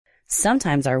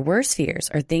Sometimes our worst fears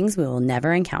are things we will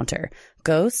never encounter.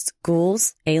 Ghosts,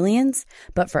 ghouls, aliens.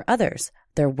 But for others,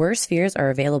 their worst fears are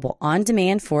available on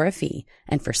demand for a fee.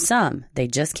 And for some, they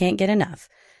just can't get enough.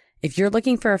 If you're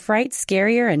looking for a fright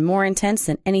scarier and more intense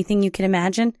than anything you can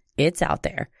imagine, it's out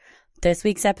there. This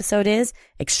week's episode is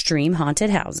Extreme Haunted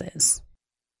Houses.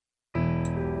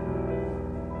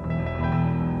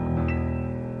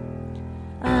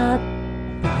 A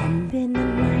bump in the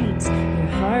night, your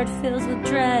heart fills with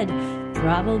dread.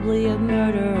 Probably a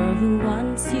murderer who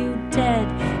wants you dead.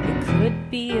 It could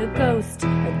be a ghost,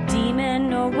 a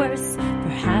demon, or worse.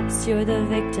 Perhaps you're the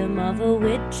victim of a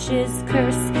witch's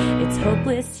curse. It's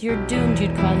hopeless, you're doomed.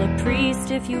 You'd call a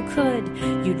priest if you could.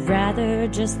 You'd rather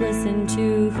just listen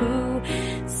to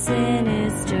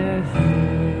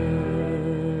Sinisterhood.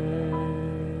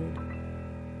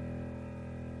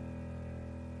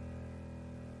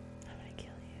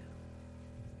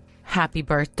 Happy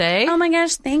birthday. Oh my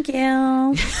gosh, thank you.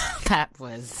 That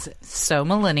was so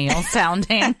millennial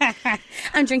sounding.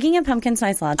 I'm drinking a pumpkin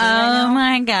spice latte. Oh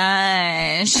my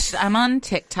gosh. I'm on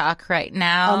TikTok right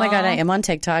now. Oh my God, I am on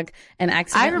TikTok and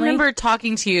accidentally. I remember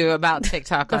talking to you about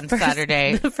TikTok on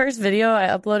Saturday. The first video I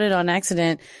uploaded on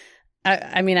accident.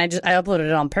 I uploaded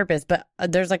it on purpose, but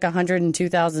there's like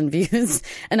 102,000 views.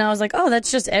 And I was like, oh, that's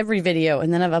just every video.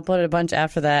 And then I've uploaded a bunch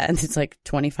after that and it's like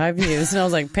 25 views. And I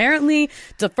was like, apparently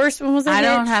the first one was a hit. I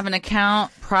don't have an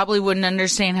account. Probably wouldn't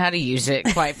understand how to use it,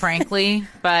 quite frankly.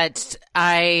 But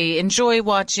I enjoy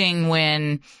watching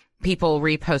when people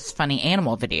repost funny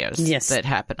animal videos that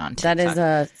happen on TikTok. That is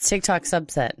a TikTok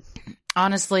subset.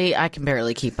 Honestly, I can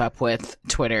barely keep up with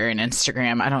Twitter and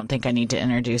Instagram. I don't think I need to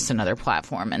introduce another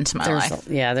platform into my life.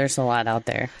 There's a lot out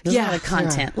there. There's a lot of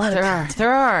content.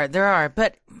 There are.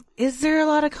 But is there a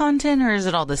lot of content, or is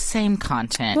it all the same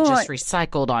content, just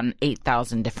recycled on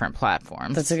 8,000 different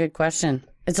platforms? That's a good question.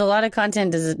 It's a lot of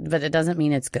content, but it doesn't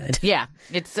mean it's good. Yeah.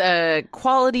 It's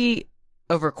quality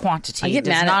over quantity. It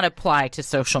does not apply to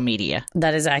social media.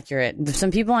 That is accurate.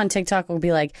 Some people on TikTok will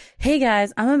be like, hey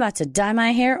guys, I'm about to dye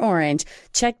my hair orange.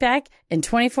 Check back in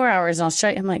 24 hours and I'll show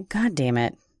you. I'm like, God damn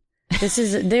it.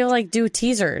 They'll like do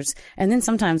teasers. And then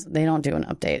sometimes they don't do an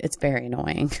update. It's very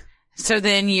annoying. So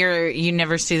then you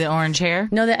never see the orange hair?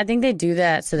 No, I think they do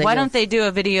that. So why don't they do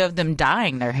a video of them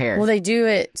dyeing their hair? Well, they do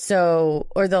it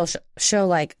or they'll show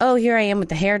like, oh, here I am with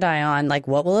the hair dye on. Like,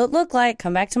 what will it look like?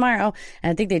 Come back tomorrow.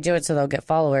 And I think they do it so they'll get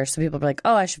followers. So people are like,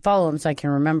 oh, I should follow them so I can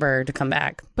remember to come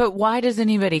back. But why does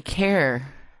anybody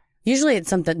care? Usually it's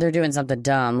something, they're doing something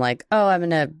dumb. Like, oh, I'm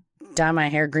going to dye my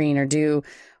hair green or do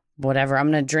whatever.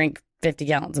 I'm going to drink 50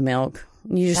 gallons of milk.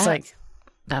 You just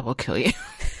that will kill you.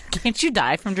 Can't you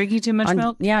die from drinking too much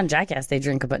milk? Yeah, on Jackass they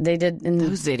drink, but they did.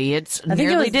 Those idiots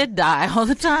nearly did die all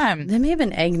the time. They may have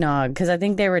been eggnog because I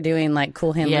think they were doing like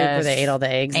Cool Hand Luke where they ate all the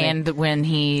eggs. And when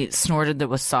he snorted the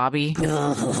wasabi,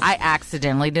 I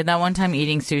accidentally did that one time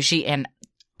eating sushi and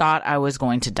thought I was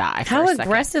going to die. How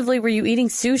aggressively were you eating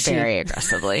sushi? Very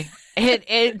aggressively.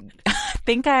 I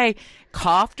think I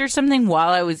coughed or something while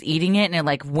I was eating it, and it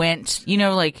like went, so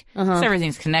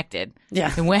everything's connected.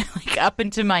 Yeah, it went like up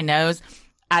into my nose.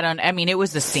 It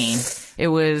was a scene. It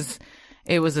was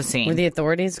a scene. Were the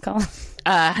authorities called?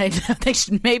 They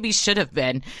maybe should have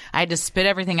been. I had to spit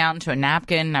everything out into a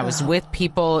napkin. I was with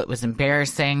people. It was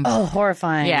embarrassing. Oh,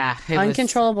 horrifying. Yeah.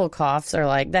 Uncontrollable coughs are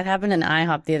like, that happened in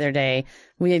IHOP the other day.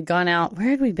 We had gone out. Where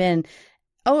had we been?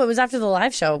 Oh, it was after the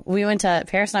live show.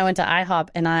 Paris and I went to IHOP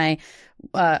and I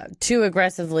too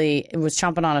aggressively was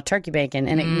chomping on a turkey bacon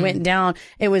and it went down.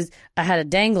 I had a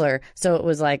dangler, so it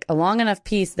was like a long enough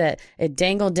piece that it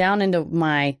dangled down into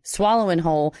my swallowing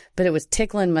hole, but it was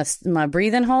tickling my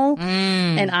breathing hole.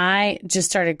 And I just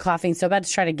started coughing so bad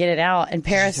to try to get it out. And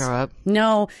Paris, throw up?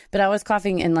 No, but I was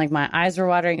coughing and like my eyes were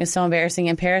watering. It was so embarrassing.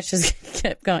 And Paris just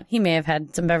kept going. He may have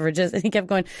had some beverages and he kept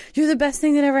going, "You're the best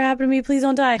thing that ever happened to me. Please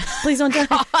don't die. Please don't die.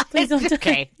 Please don't die."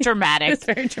 Okay, dramatic. It was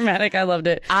very dramatic. I loved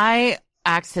it. I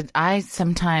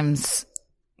sometimes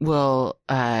will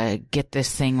get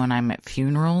this thing when I'm at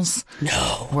funerals. No.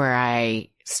 Where I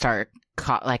start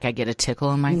I get a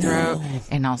tickle in my throat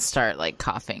and I'll start like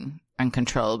coughing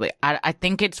uncontrollably. I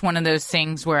think it's one of those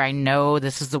things where I know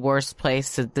this is the worst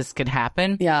place that this could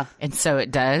happen. Yeah. And so it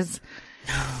does.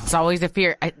 It's always a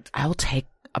fear. I'll take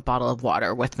a bottle of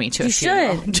water with me to a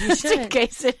funeral. Just in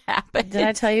case it happens. Did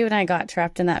I tell you when I got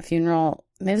trapped in that funeral?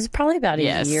 It was probably about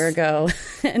a year ago.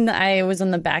 And I was in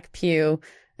the back pew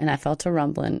and I felt a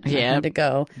rumbling. And I had to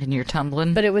go. And you're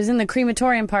tumbling. But it was in the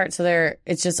crematorium part. So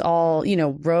it's just all,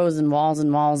 rows and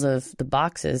walls of the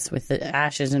boxes with the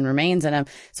ashes and remains in them.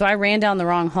 So I ran down the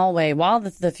wrong hallway while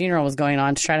the funeral was going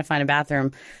on to try to find a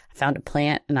bathroom. I found a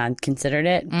plant and I considered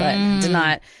it, but did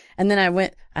not. And then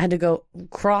I had to go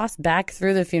cross back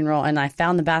through the funeral, and I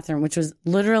found the bathroom, which was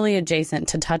literally adjacent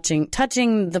to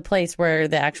touching the place where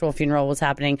the actual funeral was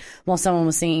happening while someone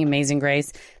was singing Amazing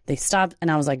Grace. They stopped,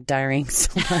 and I was like diarrheaing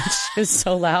so much. It was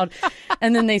so loud.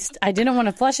 And then I didn't want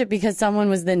to flush it because someone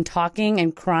was then talking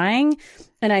and crying.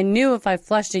 And I knew if I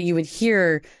flushed it, you would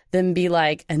hear them be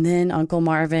like, and then Uncle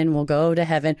Marvin will go to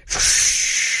heaven.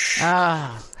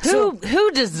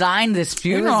 Who designed this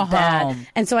funeral home?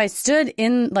 And so I stood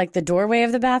in like the doorway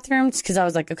of the bathrooms because I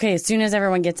was like, okay, as soon as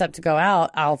everyone gets up to go out,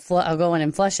 I'll go in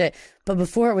and flush it. But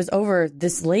before it was over,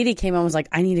 this lady came and was like,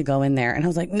 I need to go in there. And I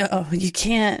was like, no, you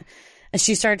can't. And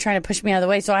she started trying to push me out of the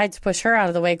way. So I had to push her out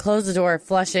of the way, close the door,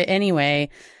 flush it anyway.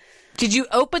 Did you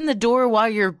open the door while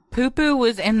your poo-poo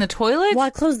was in the toilet? Well, I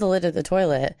closed the lid of the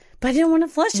toilet, but I didn't want to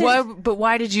flush it. But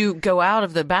why did you go out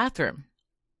of the bathroom?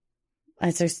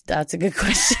 That's a good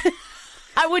question.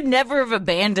 I would never have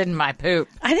abandoned my poop.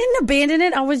 I didn't abandon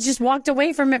it. I was just walked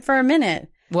away from it for a minute.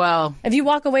 Well, if you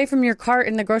walk away from your cart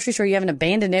in the grocery store, you haven't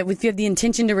abandoned it. If you have the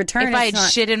intention to return, if I had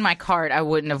shit in my cart, I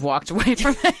wouldn't have walked away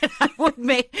from it. I would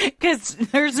because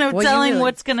there's no telling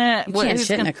what's gonna. You can't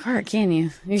shit in a cart, can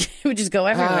you? You would just go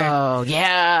everywhere. Oh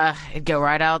yeah, it'd go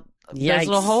right out those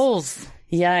little holes.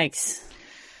 Yikes,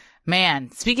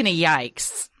 man! Speaking of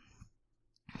yikes,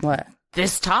 what?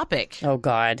 This topic. Oh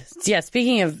God, yeah.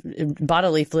 Speaking of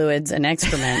bodily fluids and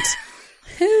excrement,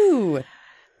 who?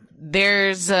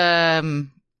 There's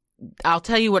I'll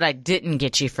tell you what I didn't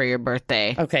get you for your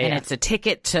birthday. Okay. And it's a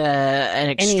ticket to an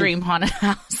extreme haunted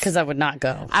house. Because I would not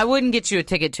go. I wouldn't get you a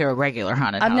ticket to a regular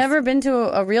haunted house. I've never been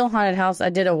to a real haunted house. I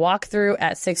did a walkthrough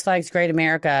at Six Flags Great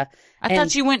America. I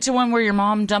thought you went to one where your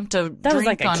mom dumped a That was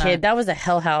like a kid. That was a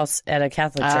hell house at a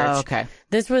Catholic church. Oh, okay.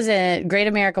 This was in Great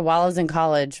America while I was in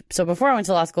college. So before I went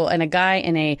to law school, and a guy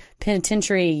in a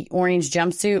penitentiary orange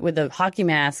jumpsuit with a hockey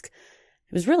mask.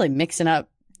 It was really mixing up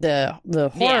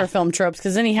the horror film tropes,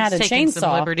 because then he had a chainsaw.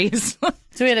 Some liberties.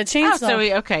 So he had a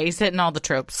chainsaw. Oh, so he's hitting all the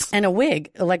tropes. And a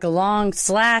wig, like a long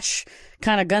slash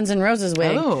kind of Guns N' Roses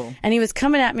wig. Oh. And he was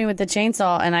coming at me with the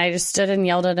chainsaw, and I just stood and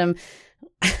yelled at him,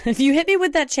 if you hit me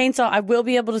with that chainsaw, I will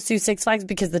be able to sue Six Flags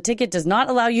because the ticket does not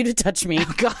allow you to touch me.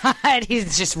 Oh, God. He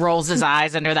just rolls his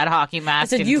eyes under that hockey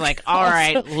mask and he's like, all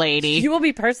right, lady. You will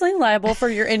be personally liable for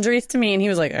your injuries to me. And he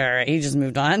was like, all right. He just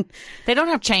moved on. They don't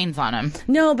have chains on him.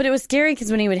 No, but it was scary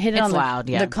because when he would hit it on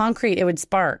the concrete, it would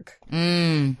spark.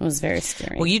 It was very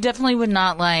scary. Well, you definitely would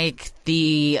not like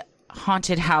the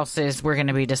haunted houses we're going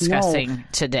to be discussing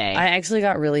today. I actually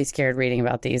got really scared reading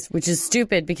about these, which is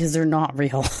stupid because they're not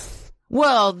real.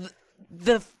 Well,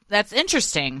 that's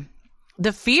interesting.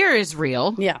 The fear is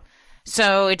real. Yeah.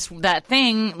 So it's that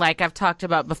thing, like I've talked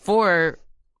about before,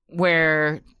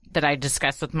 that I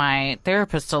discuss with my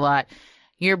therapist a lot.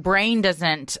 Your brain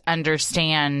doesn't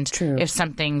understand if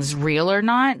something's real or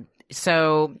not.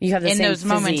 So you have in those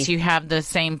moments, you have the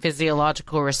same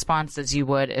physiological response as you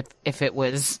would if it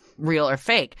was real or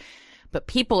fake. But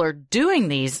people are doing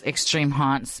these extreme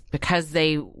haunts because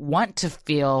they want to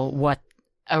feel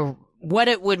what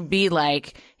it would be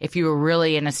like if you were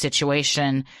really in a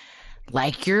situation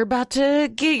like you're about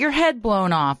to get your head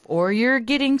blown off, or you're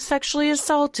getting sexually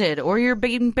assaulted, or you're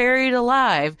being buried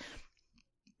alive,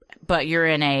 but you're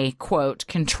in a, quote,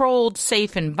 controlled,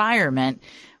 safe environment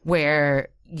where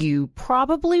you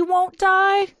probably won't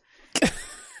die.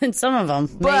 And some of them.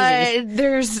 But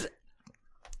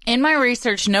in my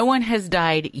research, no one has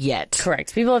died yet.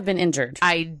 Correct. People have been injured.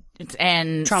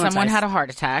 And someone had a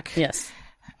heart attack. Yes.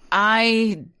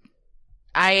 I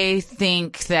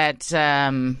think that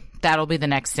that'll be the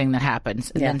next thing that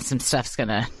happens, and then some stuff's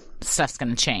gonna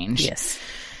change. Yes.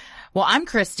 Well, I'm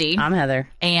Christy. I'm Heather.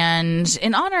 And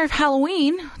in honor of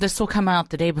Halloween, this will come out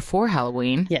the day before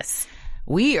Halloween. Yes.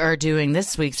 We are doing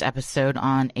this week's episode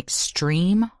on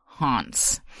extreme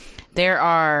haunts. There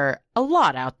are a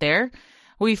lot out there.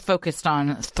 We've focused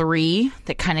on 3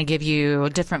 that kind of give you a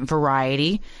different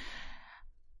variety.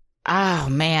 Oh,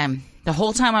 man. The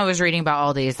whole time I was reading about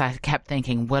all these, I kept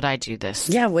thinking, would I do this?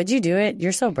 Yeah, would you do it?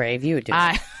 You're so brave. You would do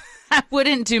it. I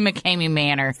wouldn't do McKamey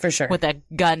Manor. For sure. With a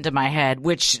gun to my head,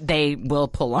 which they will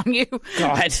pull on you.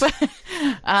 God. But,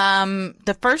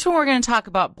 the first one we're going to talk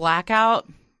about, Blackout,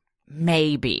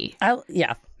 maybe.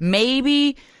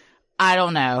 Maybe. I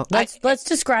don't know. Let's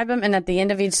describe them, and at the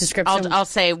end of each description, I'll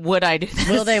say, would I do this?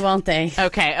 Will they, won't they?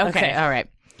 Okay. All right.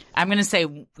 I'm going to say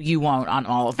you won't on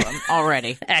all of them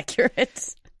already.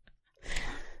 Accurate.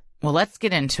 Well, let's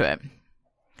get into it.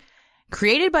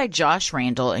 Created by Josh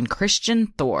Randall and Christian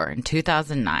Thor in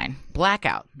 2009,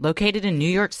 Blackout, located in New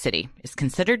York City, is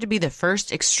considered to be the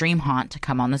first extreme haunt to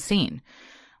come on the scene.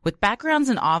 With backgrounds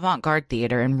in avant-garde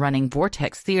theater and running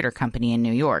Vortex Theater Company in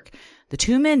New York, the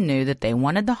two men knew that they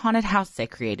wanted the haunted house they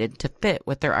created to fit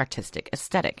with their artistic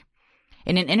aesthetic.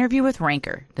 In an interview with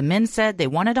Ranker, the men said they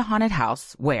wanted a haunted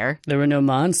house where there were no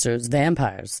monsters,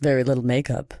 vampires, very little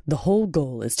makeup. The whole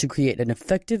goal is to create an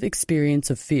effective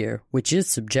experience of fear, which is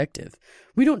subjective.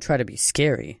 We don't try to be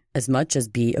scary as much as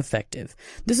be effective.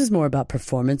 This is more about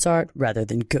performance art rather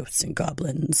than ghosts and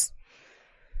goblins.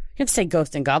 You have to say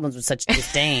ghosts and goblins with such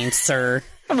disdain, sir.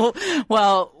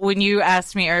 Well, when you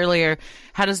asked me earlier,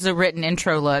 how does the written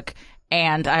intro look?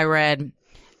 And I read,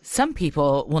 some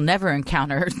people will never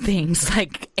encounter things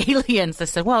like aliens. I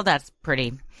said, well, that's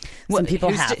pretty. Some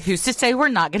people who's to say we're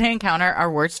not going to encounter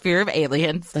our worst fear of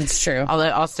aliens? That's true.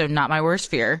 Although also not my worst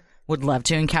fear. Would love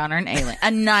to encounter an alien.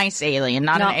 A nice alien,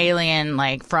 not an alien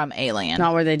like from Alien.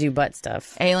 Not where they do butt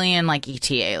stuff. Alien like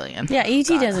E.T. alien. Yeah,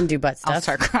 E.T. doesn't do butt stuff. I'll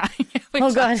start crying.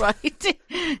 Oh, God.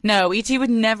 No, E.T. would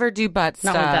never do butt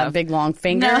stuff. Not with that big long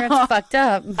finger. No. It's fucked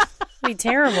up. It'd be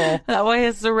terrible. That way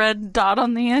it's the red dot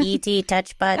on the end. E.T.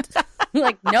 touch butt.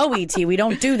 Like, no, E.T., we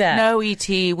don't do that. No,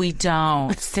 E.T., we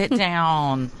don't. Sit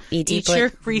down. E.T. Eat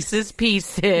your Reese's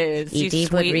Pieces. E.T.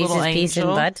 put Reese's Pieces in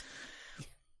butt.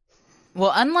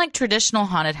 Well, unlike traditional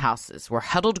haunted houses, where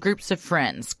huddled groups of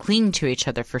friends cling to each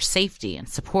other for safety and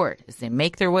support as they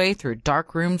make their way through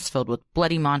dark rooms filled with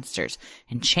bloody monsters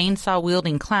and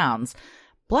chainsaw-wielding clowns,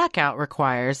 Blackout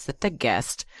requires that the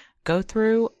guest go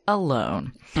through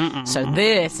alone. So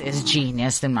this is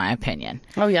genius, in my opinion.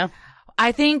 Oh, yeah.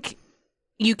 I think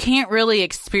you can't really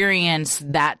experience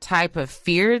that type of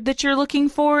fear that you're looking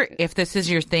for if this is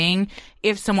your thing,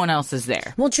 if someone else is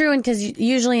there. Well, true, and because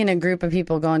usually in a group of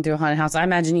people going through a haunted house, I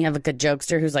imagine you have like a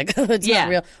jokester who's like, oh, it's not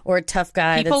real, or a tough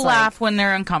guy. People laugh when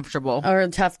they're uncomfortable. Or a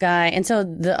tough guy. And so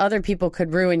the other people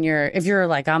could ruin if you're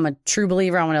like, I'm a true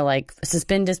believer, I want to like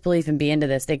suspend disbelief and be into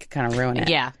this, they could kind of ruin it.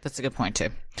 Yeah, that's a good point too.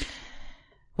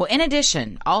 Well, in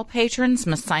addition, all patrons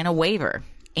must sign a waiver.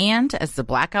 And as the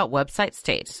Blackout website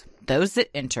states, those that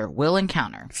enter will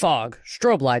encounter fog,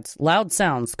 strobe lights, loud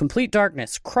sounds, complete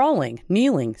darkness, crawling,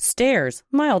 kneeling, stairs,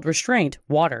 mild restraint,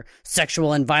 water,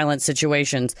 sexual and violent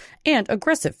situations, and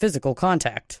aggressive physical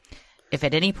contact. If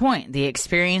at any point the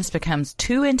experience becomes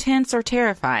too intense or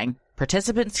terrifying,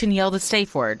 participants can yell the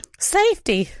safe word,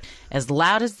 safety, as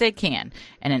loud as they can,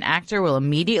 and an actor will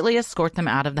immediately escort them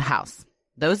out of the house.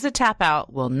 Those that tap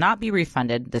out will not be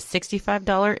refunded the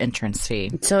 $65 entrance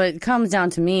fee. So it comes down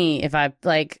to me. If I,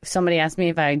 like, somebody asked me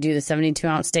if I do the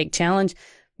 72-ounce steak challenge.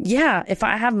 Yeah, if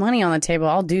I have money on the table,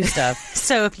 I'll do stuff.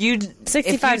 So if you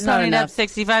 65 is not enough.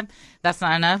 65, that's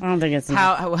not enough. I don't think it's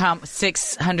enough. How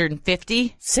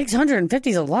 650? 650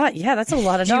 is a lot. Yeah, that's a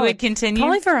lot of dollars. You would continue?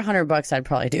 Probably for $100, I'd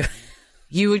probably do.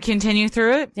 You would continue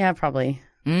through it? Yeah, probably.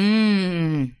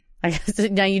 I guess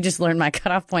now you just learned my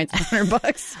cutoff points. $100.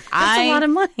 That's a lot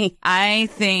of money. I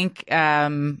think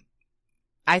even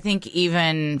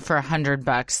for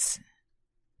 $100,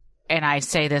 and I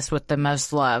say this with the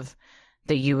most love,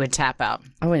 that you would tap out.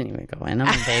 I wouldn't even go in. I'm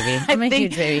a baby. I'm a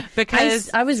huge baby. Because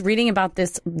I was reading about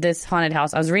this haunted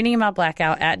house. I was reading about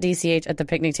Blackout at DCH at the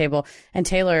picnic table, and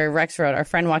Taylor Rexroad, our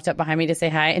friend, walked up behind me to say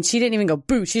hi, and she didn't even go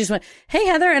boo. She just went, "Hey,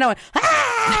 Heather," and I went,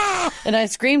 "Ah!" And I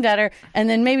screamed at her. And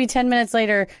then maybe 10 minutes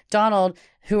later, Donald,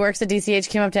 who works at DCH,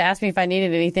 came up to ask me if I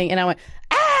needed anything, and I went,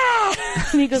 "Ah!"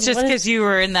 And he goes, just because you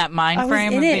were in that mind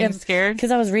frame of being scared?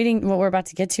 Because I was reading what we're about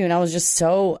to get to, and I was just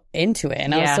so into it,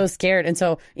 and I was so scared. And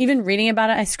so even reading about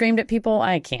it, I screamed at people.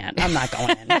 I can't. I'm not going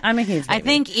in. I'm a huge baby. I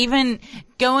think even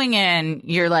going in,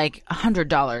 you're like,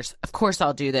 $100. Of course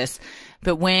I'll do this.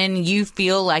 But when you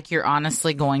feel like you're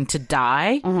honestly going to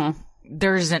die,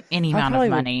 there isn't any amount of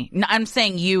money. No, I'm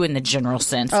saying you in the general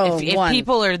sense. If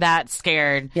people are that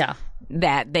scared. Yeah.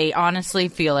 That they honestly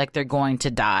feel like they're going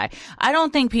to die. I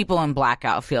don't think people in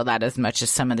Blackout feel that as much as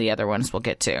some of the other ones we'll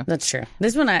get to. That's true.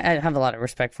 This one I have a lot of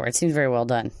respect for. It seems very well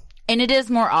done. And it is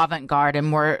more avant-garde and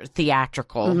more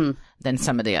theatrical than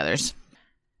some of the others.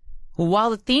 While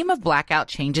the theme of Blackout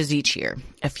changes each year,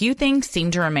 a few things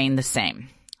seem to remain the same.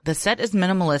 The set is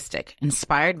minimalistic,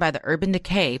 inspired by the urban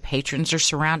decay patrons are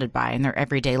surrounded by in their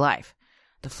everyday life.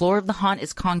 The floor of the haunt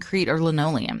is concrete or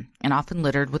linoleum, and often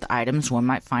littered with items one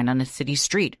might find on a city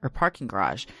street or parking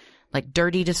garage, like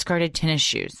dirty, discarded tennis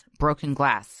shoes, broken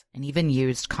glass, and even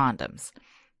used condoms.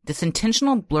 This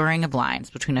intentional blurring of lines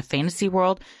between a fantasy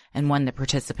world and one that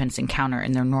participants encounter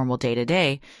in their normal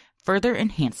day-to-day further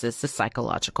enhances the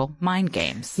psychological mind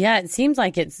games. Yeah, it seems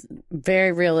like it's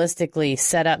very realistically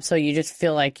set up so you just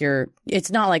feel like it's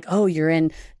not like, oh, you're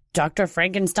in Dr.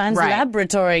 Frankenstein's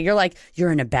laboratory. You're like, you're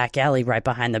in a back alley right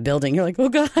behind the building. You're like, oh,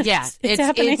 God. Yeah, it's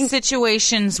happening. It's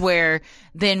situations where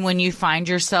then when you find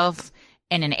yourself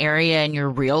in an area in your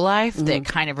real life that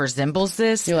kind of resembles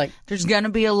this, You're like, there's going to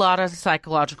be a lot of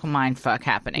psychological mindfuck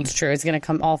happening. it's true. It's going to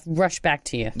come all rush back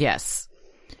to you. Yes.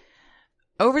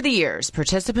 Over the years,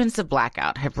 participants of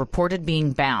Blackout have reported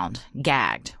being bound,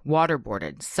 gagged,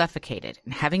 waterboarded, suffocated,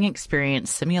 and having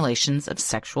experienced simulations of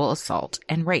sexual assault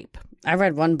and rape. I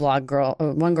read one girl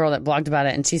that blogged about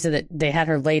it, and she said that they had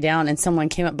her lay down, and someone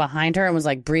came up behind her and was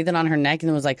like breathing on her neck,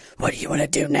 and was like, "What do you want to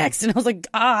do next?" And I was like,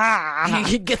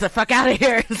 Get the fuck out of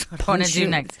here. That's what I want to do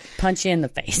next. Punch you in the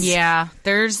face. Yeah,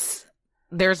 there's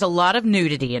a lot of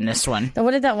nudity in this one.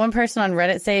 What did that one person on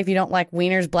Reddit say? If you don't like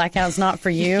wieners, Blackout's not for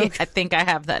you. Yeah, I think I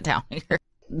have that down here.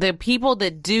 The people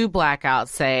that do Blackout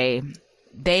say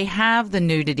they have the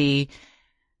nudity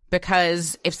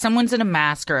because if someone's in a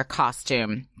mask or a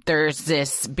costume, there's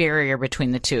this barrier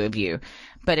between the two of you.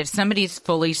 But if somebody's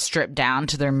fully stripped down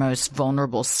to their most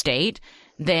vulnerable state,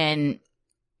 then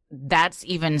that's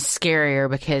even scarier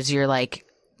because you're like,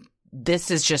 this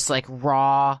is just like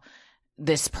raw,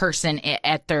 this person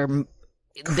at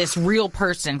this real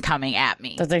person coming at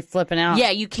me. That they flipping out.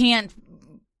 Yeah, you can't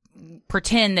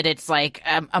pretend that it's like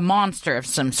a monster of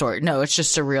some sort. No, it's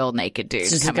just a real naked dude.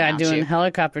 It's just a guy doing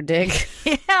helicopter dig.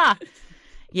 Yeah.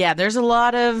 Yeah, there's a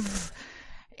lot of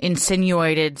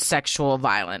insinuated sexual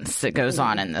violence that goes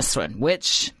on in this one,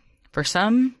 which for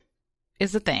some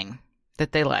is a thing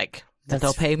that they like, that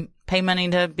they'll pay money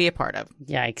to be a part of.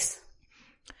 Yikes.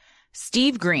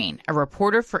 Steve Green, a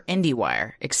reporter for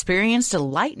IndieWire, experienced a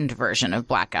lightened version of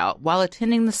Blackout while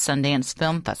attending the Sundance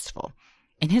Film Festival.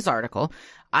 In his article,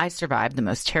 I Survived the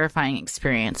Most Terrifying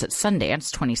Experience at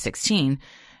Sundance 2016,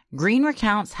 Green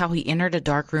recounts how he entered a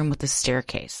dark room with a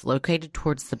staircase located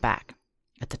towards the back.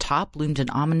 At the top loomed an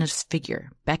ominous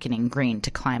figure, beckoning Green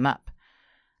to climb up.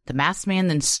 The masked man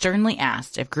then sternly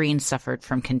asked if Green suffered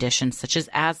from conditions such as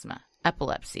asthma,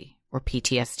 epilepsy, or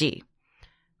PTSD.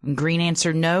 When Green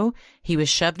answered no, he was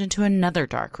shoved into another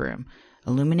dark room,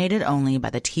 illuminated only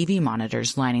by the TV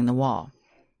monitors lining the wall.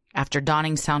 After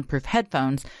donning soundproof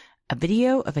headphones, a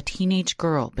video of a teenage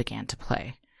girl began to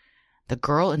play. The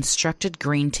girl instructed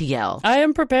Green to yell, "I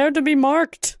am prepared to be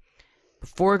marked."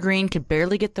 Before Green could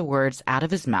barely get the words out of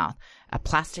his mouth, a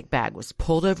plastic bag was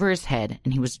pulled over his head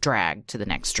and he was dragged to the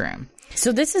next room.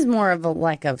 So this is more of a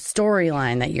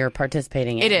storyline that you're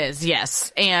participating in. It is,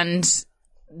 yes. And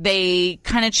they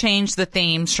kind of change the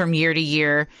themes from year to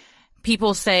year.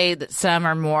 People say that some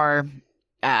are more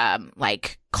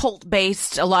cult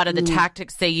based. A lot of the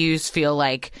tactics they use feel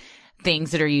like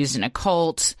things that are used in a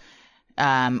cult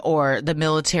or the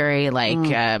military,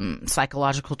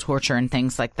 psychological torture and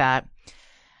things like that.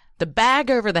 The bag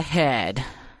over the head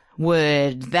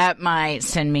that might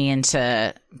send me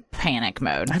into panic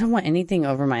mode. I don't want anything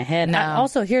over my head. No.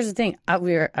 Also, here's the thing. I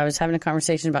was having a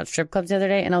conversation about strip clubs the other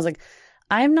day, and I was like,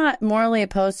 I am not morally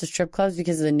opposed to strip clubs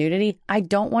because of the nudity. I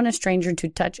don't want a stranger to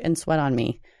touch and sweat on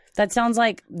me. That sounds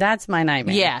like that's my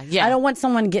nightmare. Yeah. I don't want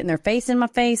someone getting their face in my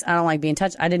face. I don't like being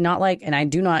touched. I did not like, and I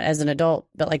do not as an adult,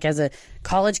 but as a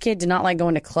college kid, did not like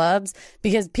going to clubs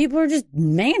because people are just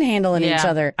manhandling each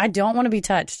other. I don't want to be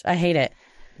touched. I hate it.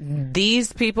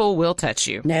 These people will touch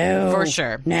you. No. For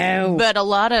sure. No. But a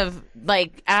lot of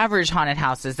average haunted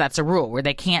houses, that's a rule where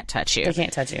they can't touch you. They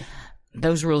can't touch you.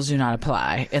 Those rules do not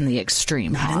apply in the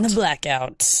extreme haunt. In the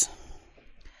blackout.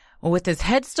 Well, with his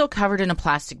head still covered in a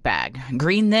plastic bag,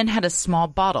 Green then had a small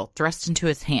bottle thrust into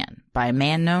his hand by a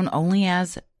man known only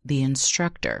as the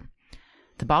instructor.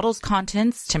 The bottle's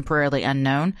contents temporarily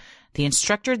unknown, the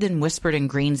instructor then whispered in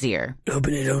Green's ear,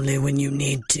 "Open it only when you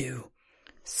need to."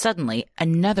 Suddenly,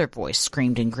 another voice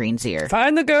screamed in Green's ear,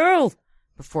 "Find the girl!"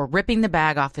 before ripping the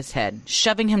bag off his head,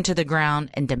 shoving him to the ground,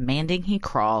 and demanding he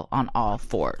crawl on all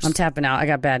fours. I'm tapping out. I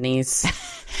got bad knees.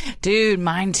 Dude,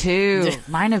 mine too.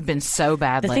 Mine have been so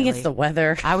bad lately. I think it's the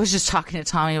weather. I was just talking to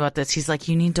Tommy about this. He's like,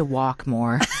 you need to walk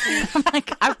more. I'm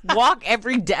like, I walk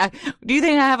every day. Do you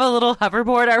think I have a little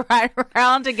hoverboard I ride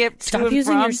around to get to and Stop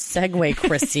using from? your Segway,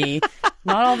 Chrissy.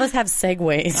 Not all of us have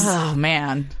Segways. Oh,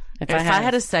 man. If I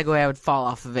had a Segway, I would fall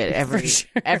off of it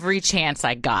every chance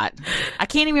I got. I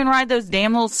can't even ride those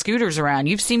damn little scooters around.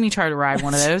 You've seen me try to ride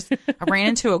one of those. I ran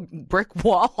into a brick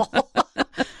wall.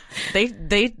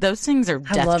 Those things are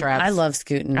death traps. I love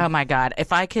scooting. Oh my God.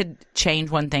 If I could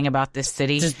change one thing about this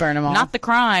city, just burn them all. Not the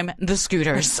crime, the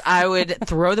scooters. I would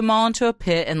throw them all into a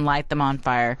pit and light them on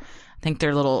fire. I think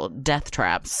they're little death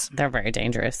traps. They're very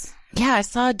dangerous. Yeah, I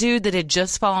saw a dude that had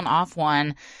just fallen off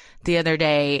one the other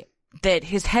day, that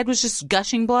his head was just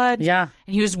gushing blood. Yeah.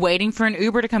 And he was waiting for an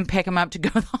Uber to come pick him up to go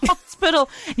to the hospital.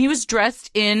 And he was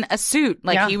dressed in a suit.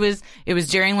 It was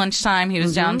during lunchtime. He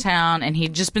was downtown and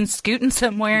he'd just been scooting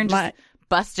somewhere and just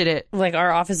busted it. Like,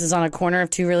 our office is on a corner of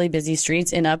two really busy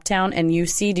streets in Uptown, and you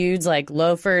see dudes like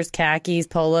loafers, khakis,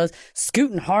 polos,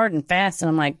 scooting hard and fast. And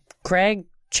I'm like, Craig,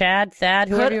 Chad, Thad,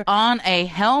 whoever. Put on a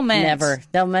helmet. Never.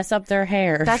 They'll mess up their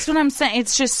hair. That's what I'm saying.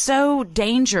 It's just so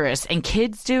dangerous. And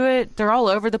kids do it. They're all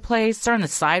over the place. They're on the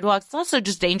sidewalks. It's also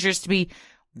just dangerous to be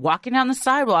walking down the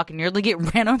sidewalk and nearly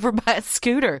get ran over by a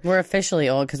scooter. We're officially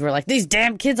old because we're like, these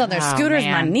damn kids on their scooters,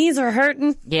 man. my knees are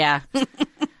hurting. Yeah.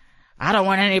 I don't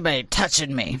want anybody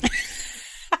touching me.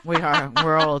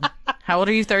 We're old. How old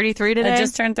are you, 33 today? I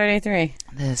just turned 33.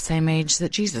 The same age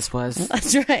that Jesus was.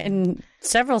 That's right. And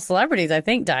several celebrities, I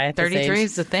think, die at this 33 age.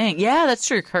 is the thing. Yeah, that's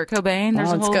true. Kurt Cobain.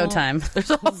 Well, it's go time.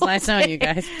 It's nice knowing you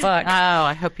guys. Fuck. Oh,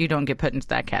 I hope you don't get put into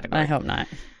that category. I hope not.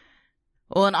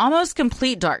 Well, in almost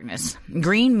complete darkness,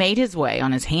 Green made his way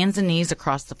on his hands and knees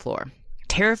across the floor,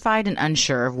 terrified and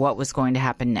unsure of what was going to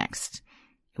happen next.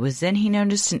 It was then he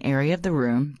noticed an area of the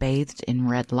room bathed in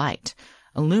red light,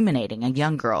 illuminating a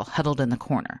young girl huddled in the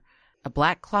corner, a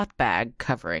black cloth bag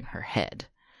covering her head.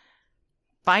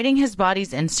 Fighting his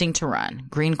body's instinct to run,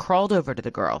 Green crawled over to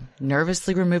the girl,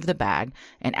 nervously removed the bag,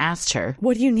 and asked her,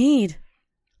 "What do you need?"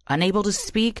 Unable to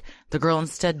speak, the girl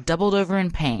instead doubled over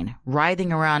in pain,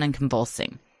 writhing around and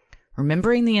convulsing.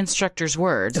 Remembering the instructor's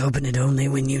words, "Open it only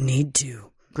when you need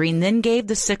to," Green then gave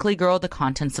the sickly girl the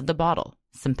contents of the bottle,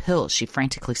 some pills she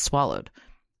frantically swallowed.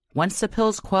 Once the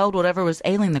pills quelled whatever was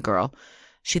ailing the girl,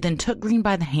 she then took Green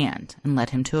by the hand and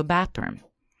led him to a bathroom.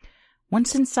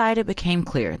 Once inside, it became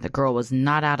clear the girl was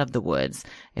not out of the woods,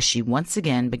 as she once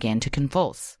again began to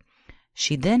convulse.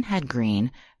 She then had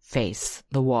Green face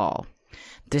the wall.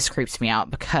 This creeps me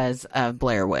out because of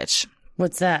Blair Witch.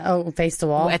 What's that? Oh, face the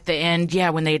wall? At the end, yeah,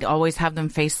 when they'd always have them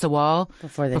face the wall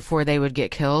before they would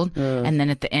get killed. And then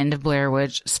at the end of Blair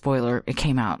Witch, spoiler, it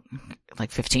came out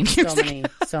like 15 years ago.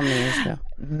 So many years ago.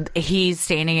 He's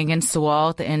standing against the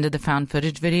wall at the end of the found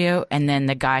footage video, and then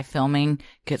the guy filming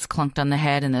gets clunked on the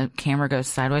head and the camera goes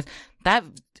sideways. That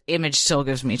image still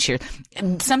gives me chills.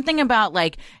 Something about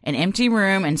like an empty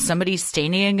room and somebody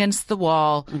standing against the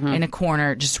wall in a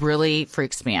corner just really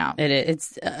freaks me out.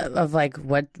 It's of like,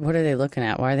 what are they looking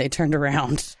at? Why are they turned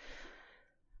around?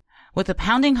 With a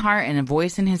pounding heart and a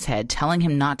voice in his head telling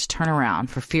him not to turn around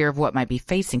for fear of what might be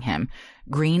facing him,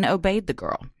 Green obeyed the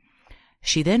girl.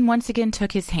 She then once again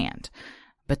took his hand,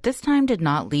 but this time did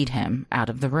not lead him out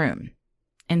of the room.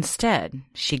 Instead,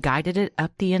 she guided it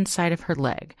up the inside of her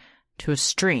leg to a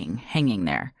string hanging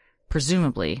there,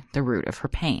 presumably the root of her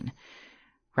pain.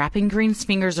 Wrapping Green's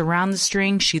fingers around the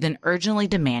string, she then urgently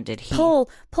demanded he pull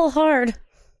hard.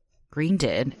 Green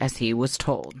did as he was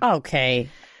told. Okay.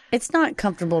 It's not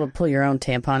comfortable to pull your own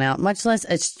tampon out, much less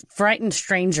a frightened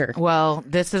stranger. Well,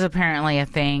 this is apparently a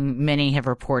thing many have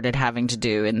reported having to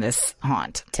do in this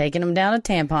haunt. Taking them down to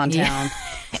Tampon Town. Yeah.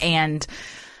 And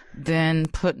then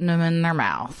putting them in their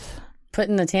mouth.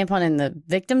 Putting the tampon in the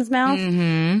victim's mouth?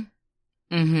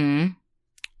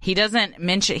 He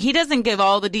doesn't give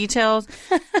all the details,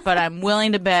 but I'm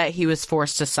willing to bet he was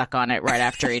forced to suck on it right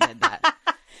after he did that.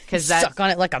 Because suck on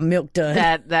it like a milk dud.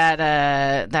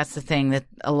 That's the thing that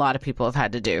a lot of people have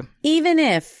had to do. Even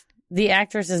if the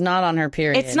actress is not on her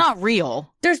period. It's not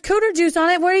real. There's cooter juice on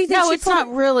it. Where do you think No, it's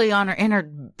not really on her in her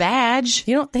badge.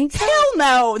 You don't think so? Hell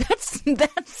no.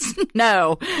 That's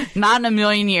no. Not in a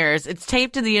million years. It's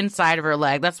taped to the inside of her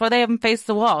leg. That's why they have him face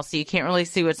the wall, so you can't really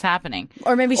see what's happening.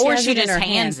 Or maybe she has it just in her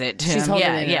hands hand. it to She's him. holding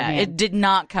Yeah, it in her hand. It did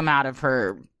not come out of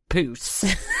her poos.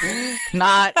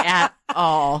 Not at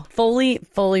all. Fully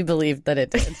believed that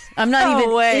it did. I'm not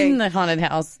even in the haunted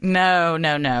house.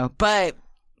 No. But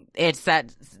it's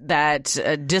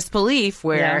that disbelief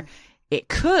where it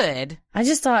could. I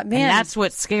just thought, man, and that's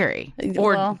what's scary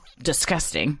or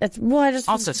disgusting. That's I just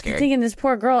also scary. Thinking this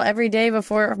poor girl every day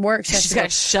before work, she's got to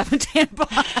shove a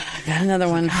tampon. Got another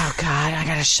one. Oh God, I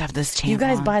gotta shove this tampon. You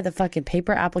guys buy the fucking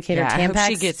paper applicator Tampax. I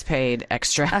hope she gets paid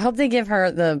extra. I hope they give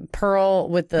her the pearl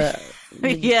with the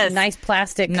nice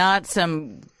plastic, not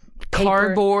some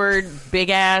cardboard, big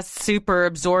ass, super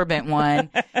absorbent one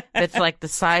that's like the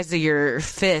size of your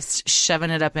fist, shoving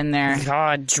it up in there.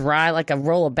 God, dry like a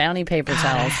roll of Bounty paper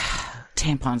towels.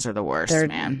 Tampons are the worst,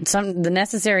 man. The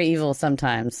necessary evil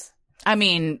sometimes. I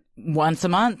mean, once a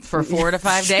month for 4 to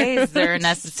 5 days, they're a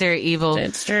necessary evil.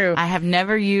 It's true. I have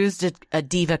never used a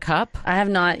Diva cup. I have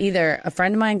not either. A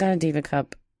friend of mine got a Diva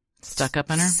cup. Stuck up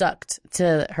in her? Sucked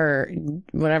to her,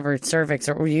 whatever, cervix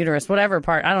or uterus, whatever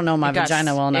part. I don't know my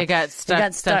vagina well enough. It got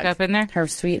stuck up in there? Her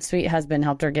sweet, sweet husband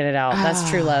helped her get it out. That's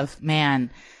true love. Man,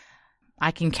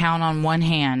 I can count on one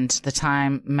hand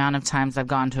the amount of times I've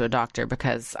gone to a doctor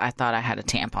because I thought I had a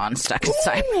tampon stuck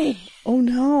inside me. Oh,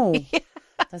 no.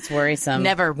 That's worrisome.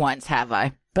 Never once have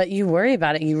I. But you worry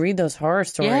about it. You read those horror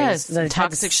stories. Yes, that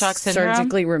toxic shock syndrome.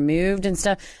 Surgically removed and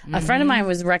stuff. A friend of mine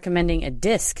was recommending a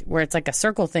disc where it's like a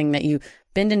circle thing that you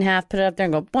bend in half, put it up there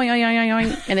and go boing, boing, boing,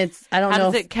 boing. And it's, I don't know.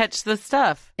 How does it catch the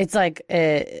stuff? It's like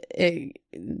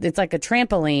it's like a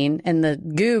trampoline and the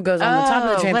goo goes on the top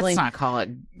of the trampoline. Let's not call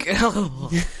it goo.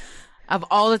 Of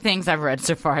all the things I've read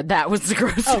so far, that was the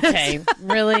grossest. Okay,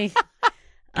 really?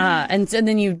 And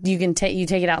then you take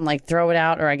it out and like throw it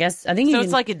out, or I think you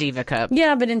it's like a Diva cup.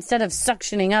 Yeah, but instead of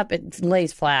suctioning up, it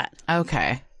lays flat.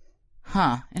 Okay.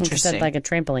 Huh. Interesting. Instead like a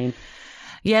trampoline.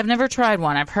 Yeah, I've never tried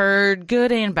one. I've heard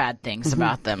good and bad things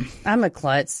about them. I'm a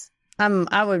klutz.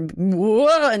 I would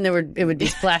whoa, and it would be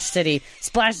Splash City,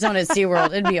 Splash Zone at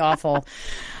SeaWorld. It'd be awful.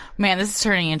 Man, this is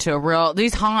turning into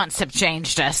these haunts have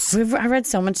changed us. I read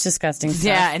so much disgusting stuff.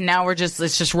 Yeah, and now it's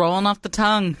just rolling off the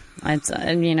tongue.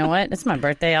 And you know what? It's my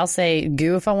birthday. I'll say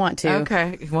goo if I want to.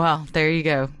 Okay, well, there you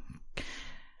go.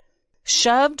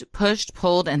 Shoved, pushed,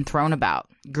 pulled, and thrown about.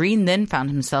 Green then found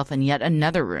himself in yet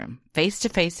another room, face to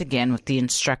face again with the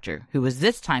instructor, who was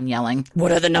this time yelling,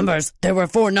 "What are the numbers? There were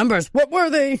 4 numbers. What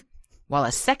were they?" While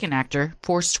a second actor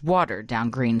forced water down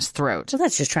Green's throat. So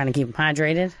that's just trying to keep him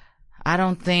hydrated. I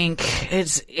don't think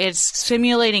it's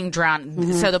simulating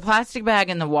drown. So the plastic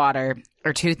bag and the water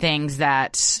are two things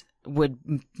that would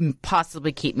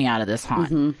possibly keep me out of this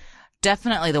haunt.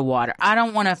 Definitely the water. I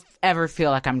don't want to ever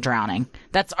feel like I'm drowning.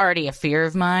 That's already a fear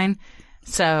of mine.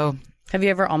 So, have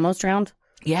you ever almost drowned?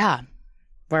 Yeah.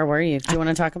 Where were you? Do you want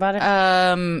to talk about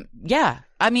it? Yeah.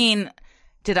 I mean,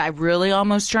 did I really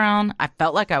almost drown? I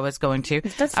felt like I was going to.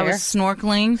 That's fair. I was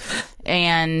snorkeling,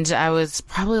 and I was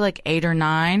probably like 8 or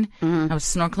 9. I was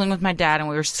snorkeling with my dad, and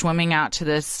we were swimming out to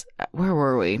this. Where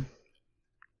were we?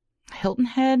 Hilton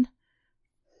Head?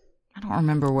 I don't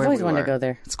remember where we were. I always wanted to go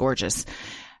there. It's gorgeous.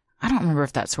 I don't remember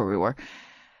if that's where we were.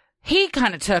 He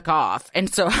kind of took off,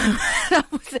 and so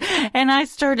and I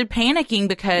started panicking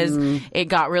because it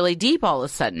got really deep all of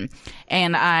a sudden,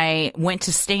 and I went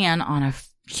to stand on a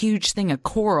huge thing of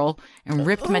coral and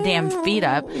ripped my damn feet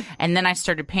up, and then I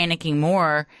started panicking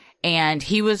more, and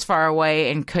he was far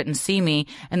away and couldn't see me,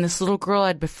 and this little girl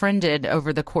I'd befriended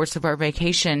over the course of our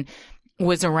vacation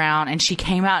was around, and she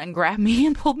came out and grabbed me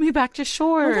and pulled me back to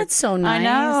shore. Oh, that's so nice. I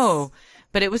know,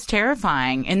 but it was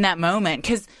terrifying in that moment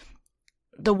because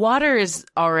the water is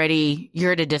already,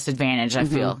 you're at a disadvantage, I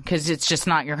feel, because it's just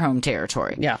not your home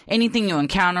territory. Yeah. Anything you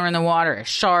encounter in the water, a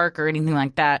shark or anything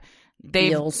like that,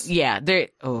 eels. Yeah,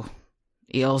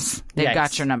 eels. They've Yikes.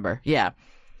 got your number. Yeah.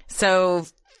 So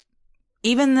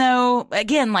even though,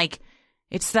 again, like,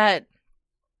 it's that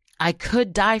I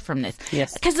could die from this.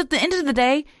 Yes. Because at the end of the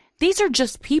day, these are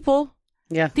just people.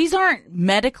 Yeah. These aren't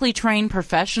medically trained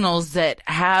professionals that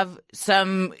have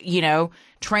some,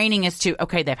 training as to,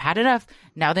 okay, they've had enough.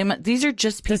 Now these are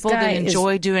just people that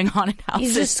enjoy doing haunted houses.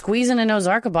 He's just squeezing a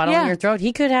Ozarka bottle in your throat.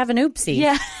 He could have an oopsie.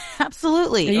 Yeah,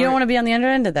 absolutely. You don't want to be on the other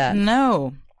end of that.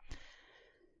 No.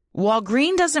 While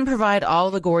Green doesn't provide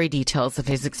all the gory details of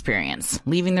his experience,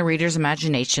 leaving the reader's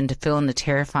imagination to fill in the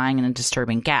terrifying and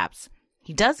disturbing gaps,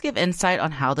 he does give insight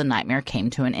on how the nightmare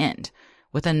came to an end,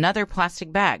 with another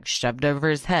plastic bag shoved over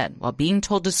his head while being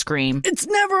told to scream, "It's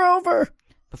never over!"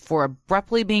 before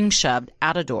abruptly being shoved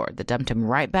out a door that dumped him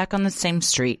right back on the same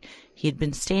street he had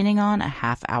been standing on a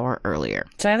half hour earlier.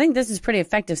 So I think this is pretty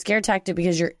effective scare tactic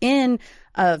because you're in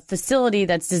a facility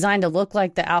that's designed to look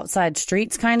like the outside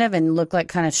streets kind of and look like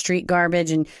kind of street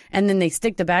garbage. And then they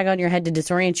stick the bag on your head to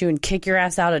disorient you and kick your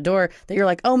ass out a door that you're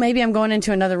like, oh, maybe I'm going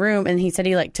into another room. And he said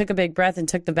he like took a big breath and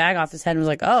took the bag off his head and was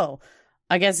like, oh,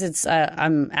 I guess it's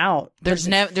I'm out. There's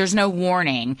no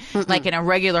warning like in a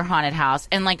regular haunted house,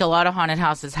 and like a lot of haunted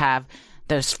houses have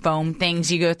those foam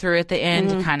things you go through at the end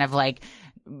to kind of like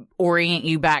orient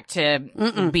you back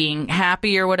to being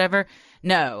happy or whatever.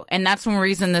 No, and that's one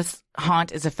reason this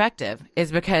haunt is effective is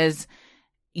because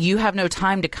you have no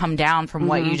time to come down from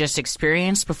what you just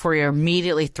experienced before you're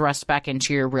immediately thrust back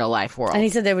into your real life world. And he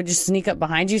said they would just sneak up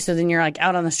behind you, so then you're like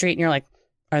out on the street and you're like,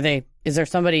 is there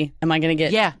somebody? Am I going to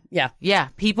get? Yeah.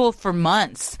 People for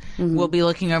months will be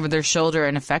looking over their shoulder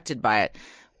and affected by it,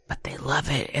 but they love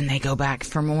it and they go back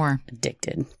for more.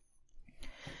 Addicted.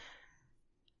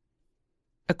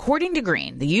 According to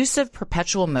Green, the use of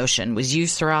perpetual motion was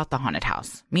used throughout the haunted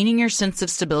house, meaning your sense of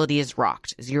stability is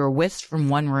rocked as you are whisked from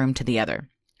one room to the other.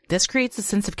 This creates a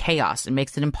sense of chaos and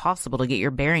makes it impossible to get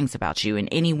your bearings about you in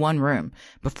any one room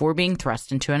before being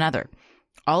thrust into another.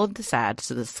 All of this adds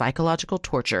to the psychological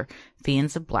torture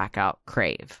fans of Blackout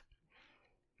crave.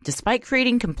 Despite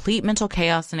creating complete mental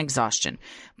chaos and exhaustion,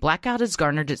 Blackout has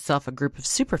garnered itself a group of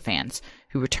superfans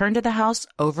who return to the house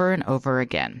over and over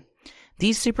again.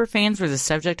 These superfans were the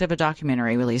subject of a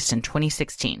documentary released in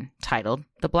 2016 titled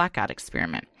The Blackout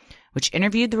Experiment, which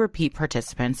interviewed the repeat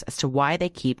participants as to why they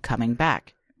keep coming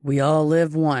back. We all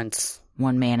live once,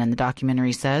 one man in the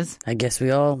documentary says. I guess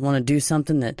we all want to do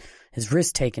something that is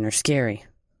risk-taking or scary.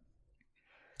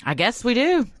 I guess we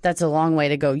do. That's a long way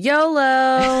to go.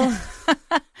 YOLO!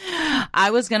 I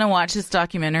was going to watch this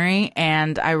documentary,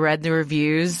 and I read the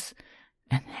reviews,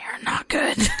 and they're not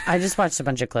good. I just watched a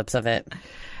bunch of clips of it.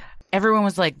 Everyone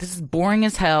was like, this is boring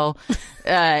as hell.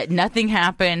 Nothing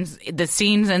happens. The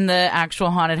scenes in the actual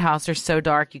haunted house are so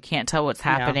dark, you can't tell what's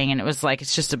happening. Yeah. And it was like,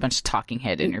 it's just a bunch of talking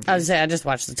head interviews. I just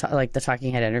watched the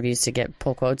talking head interviews to get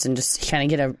pull quotes and just kind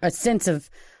of get a sense of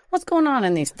what's going on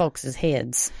in these folks'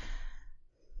 heads.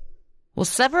 Well,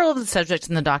 several of the subjects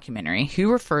in the documentary,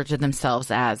 who refer to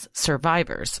themselves as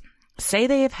survivors, say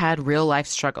they have had real-life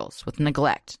struggles with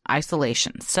neglect,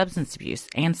 isolation, substance abuse,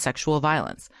 and sexual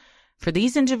violence. For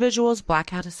these individuals,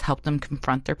 Blackout has helped them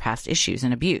confront their past issues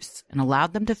and abuse and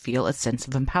allowed them to feel a sense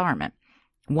of empowerment.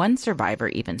 One survivor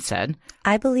even said,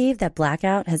 I believe that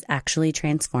Blackout has actually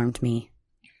transformed me.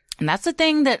 And that's the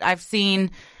thing that I've seen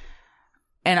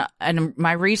and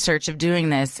my research of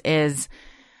doing this is,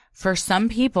 for some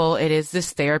people, it is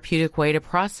this therapeutic way to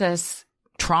process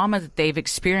trauma that they've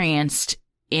experienced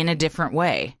in a different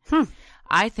way.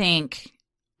 I think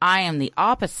I am the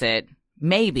opposite,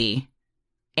 maybe.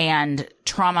 And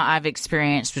trauma I've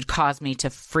experienced would cause me to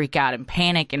freak out and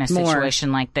panic in a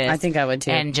situation like this. I think I would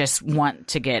too. And just want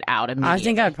to get out immediately. I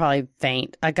think I'd probably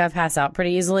faint. Like, I pass out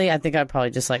pretty easily. I think I'd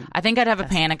probably just I think I'd have a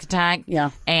panic attack.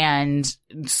 Yeah. And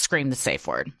scream the safe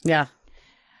word. Yeah.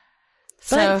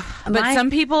 So, but some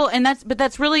people,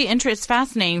 that's really interesting. It's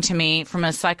fascinating to me from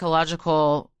a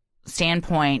psychological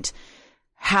standpoint,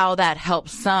 how that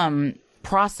helps some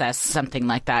process something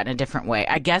like that in a different way.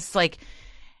 I guess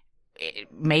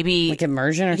maybe like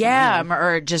immersion or something. Yeah,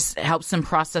 or it just helps them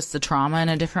process the trauma in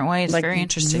a different way. It's very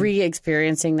interesting.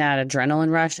 Re-experiencing that adrenaline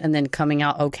rush and then coming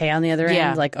out okay on the other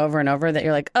end, like over and over, that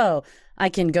you're like, oh, I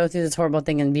can go through this horrible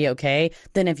thing and be okay.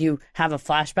 Then if you have a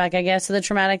flashback, I guess, to the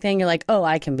traumatic thing, you're like, oh,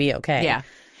 I can be okay. Yeah.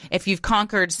 If you've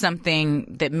conquered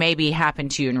something that maybe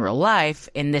happened to you in real life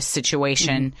in this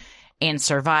situation and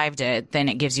survived it, then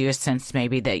it gives you a sense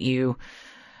maybe that you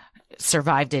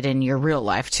survived it in your real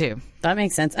life too. That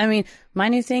makes sense. I mean, my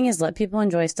new thing is let people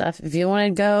enjoy stuff. If you want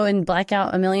to go and black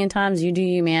out a million times, you do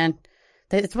you, man.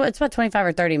 It's about 25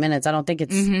 or 30 minutes. I don't think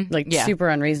it's super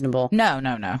unreasonable. No.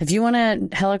 If you want a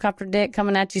helicopter dick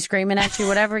coming at you, screaming at you,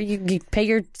 whatever, you pay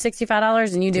your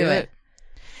 $65 and you do it.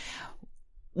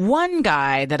 One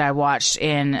guy that I watched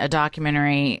in a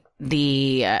documentary,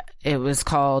 it was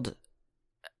called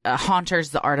Haunters,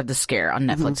 The Art of the Scare on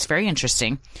Netflix. Very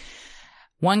interesting.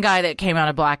 One guy that came out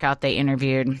of Blackout they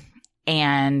interviewed,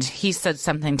 and he said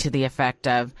something to the effect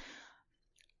of,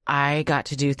 I got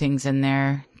to do things in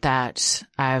there that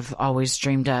I've always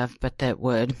dreamed of, but that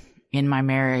would end my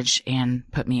marriage and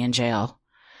put me in jail.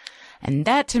 And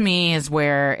that to me is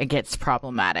where it gets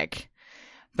problematic,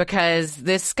 because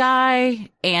this guy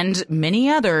and many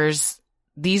others,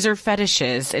 these are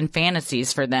fetishes and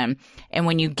fantasies for them. And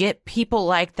when you get people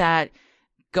like that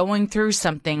going through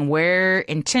something where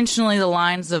intentionally the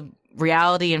lines of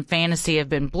reality and fantasy have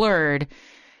been blurred,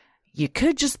 you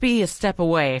could just be a step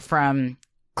away from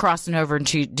crossing over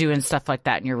into doing stuff like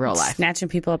that in your real life. Snatching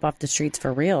people up off the streets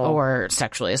for real. Or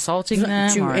sexually assaulting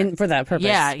them. For that purpose.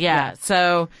 Yeah.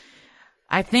 So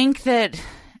I think that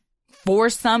for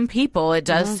some people, it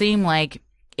does seem like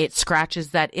it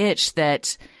scratches that itch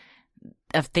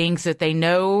of things that they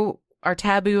know are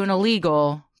taboo and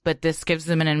illegal, but this gives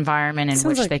them an environment in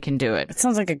which they can do it. It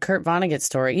sounds like a Kurt Vonnegut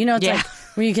story. You know, it's like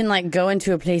where you can go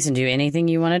into a place and do anything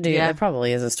you want to do. Yeah. That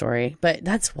probably is a story, but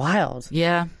that's wild.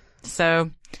 Yeah.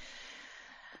 So,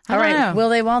 all right. Will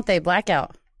they, won't they?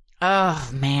 Blackout. Oh,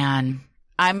 man.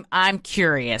 I'm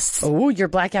curious. Oh, you're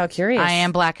blackout curious. I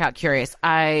am blackout curious.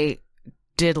 I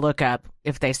did look up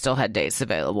if they still had dates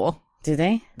available. Do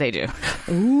they? They do.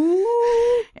 Ooh.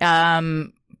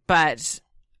 But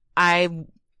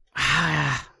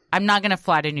I'm not going to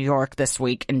fly to New York this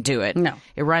week and do it. No.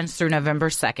 It runs through November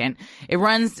 2nd. It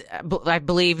runs, I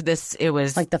believe it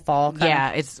was like the fall.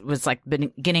 It was like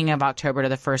beginning of October to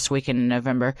the first weekend in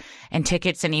November. And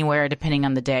tickets anywhere, depending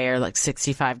on the day, are like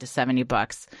 $65 to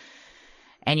 $70.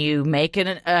 And you make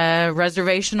a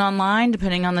reservation online,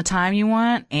 depending on the time you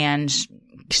want, and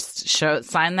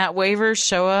sign that waiver,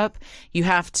 show up. You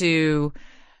have to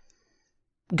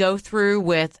go through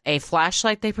with a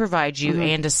flashlight they provide you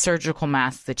and a surgical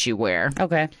mask that you wear.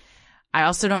 Okay. I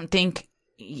also don't think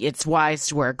it's wise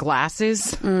to wear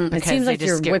glasses because it seems like they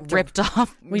just get ripped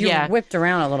off. Well, you're whipped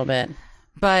around a little bit.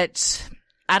 But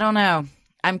I don't know.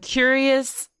 I'm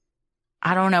curious.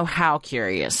 I don't know how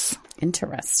curious.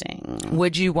 Interesting.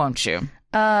 Would you, won't you?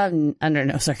 Under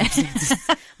no circumstances.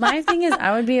 My thing is,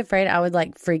 I would be afraid I would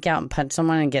like freak out and punch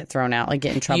someone and get thrown out, like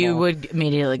get in trouble. You would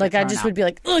immediately get like thrown I just out. would be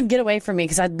like, ugh, get away from me,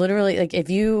 because I'd literally like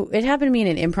it happened to me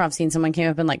in an improv scene. Someone came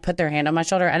up and like put their hand on my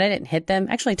shoulder, and I didn't hit them.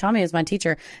 Actually, Tommy was my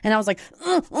teacher, and I was like,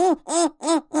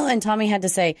 and Tommy had to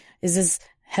say, "Is this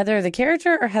Heather the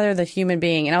character or Heather the human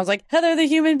being?" And I was like, "Heather the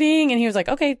human being," and he was like,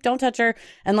 "Okay, don't touch her."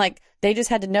 And like they just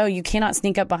had to know, you cannot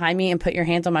sneak up behind me and put your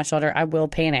hands on my shoulder. I will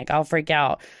panic. I'll freak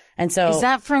out. And so, is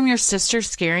that from your sister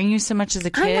scaring you so much as a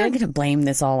kid? I'm not going to blame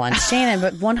this all on Shannon,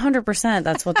 but 100%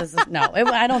 that's what this is. No,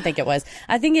 I don't think it was.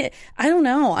 I don't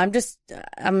know.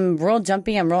 I'm real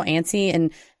jumpy. I'm real antsy,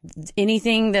 and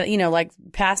anything that, like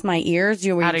past my ears,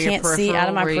 where you can't see out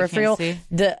of my peripheral,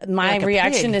 my like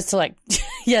reaction is to like,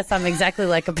 yes, I'm exactly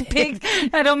like a pig.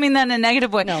 I don't mean that in a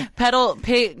negative way. No.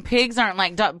 Pigs aren't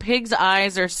like pigs'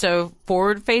 eyes are so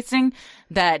forward facing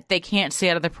that they can't see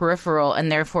out of the peripheral,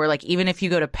 and therefore, like, even if you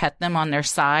go to pet them on their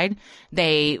side,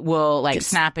 they will like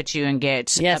snap at you and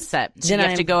get upset. So you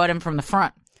have to go at them from the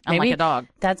front, unlike a dog.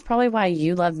 That's probably why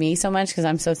you love me so much, because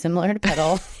I'm so similar to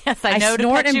Petal. Yes, I know to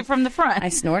pet you from the front. I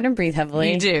snort and breathe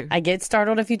heavily. You do. I get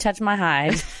startled if you touch my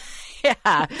hide.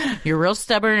 Yeah, you're real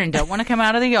stubborn and don't want to come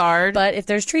out of the yard. But if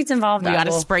there's treats involved, we got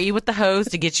to spray you with the hose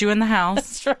to get you in the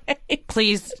house. That's right.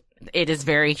 Please, it is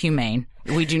very humane.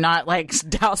 We do not like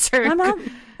douse her. My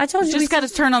mom, I told you, just got to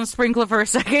turn on the sprinkler for a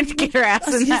second to get her ass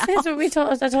in the house. That's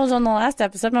what I told you on the last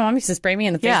episode. My mom used to spray me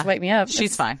in the face to wake me up.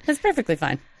 She's fine. That's perfectly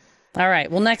fine. All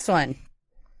right. Well, next one.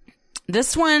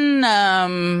 This one's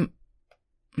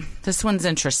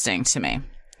interesting to me.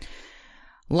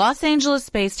 Los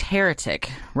Angeles-based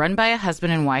Heretic, run by a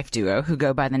husband and wife duo who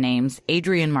go by the names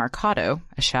Adrian Marcato,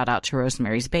 a shout out to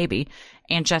Rosemary's Baby,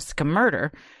 and Jessica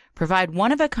Murder, provide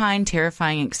one-of-a-kind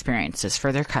terrifying experiences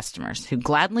for their customers who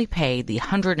gladly pay the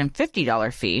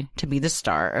 $150 fee to be the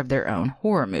star of their own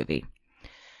horror movie.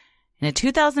 In a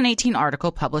 2018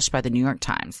 article published by the New York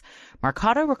Times,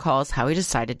 Marcato recalls how he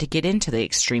decided to get into the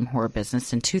extreme horror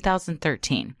business in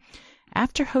 2013,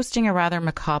 after hosting a rather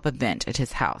macabre event at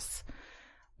his house.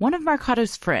 One of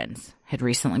Marcato's friends had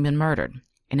recently been murdered,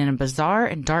 and in a bizarre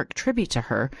and dark tribute to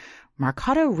her,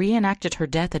 Marcato reenacted her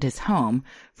death at his home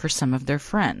for some of their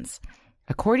friends.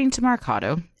 According to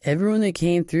Marcato, everyone that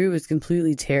came through was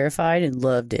completely terrified and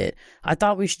loved it. I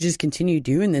thought we should just continue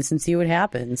doing this and see what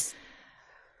happens.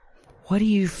 What do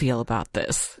you feel about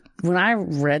this? When I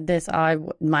read this,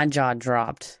 my jaw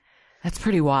dropped. That's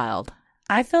pretty wild.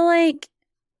 I feel like,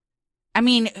 I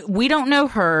mean, we don't know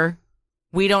her.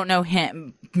 We don't know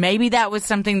him. Maybe that was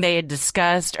something they had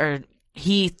discussed, or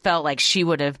he felt like she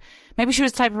would have. Maybe she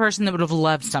was the type of person that would have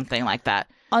loved something like that.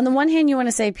 On the one hand, you want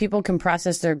to say people can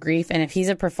process their grief, and if he's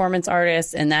a performance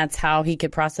artist and that's how he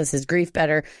could process his grief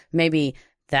better, maybe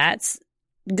that's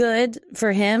good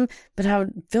for him. But I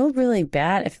would feel really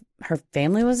bad if her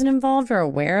family wasn't involved or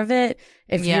aware of it.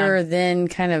 If you're then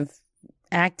kind of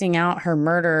acting out her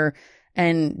murder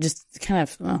and just kind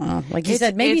of, like you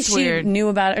said, maybe she weird. Knew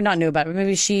about it, or not knew about it, but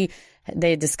maybe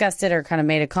they discussed it or kind of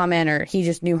made a comment, or he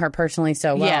just knew her personally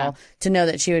so well to know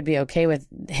that she would be okay with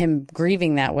him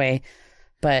grieving that way.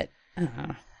 But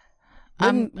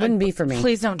wouldn't be for me.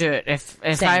 Please don't do it. If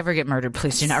I ever get murdered,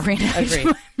 please do not reenact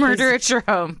murder at your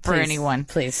home for anyone.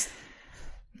 Please.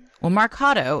 Well,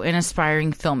 Marcato, an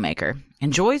aspiring filmmaker,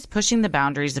 enjoys pushing the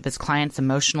boundaries of his clients'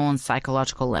 emotional and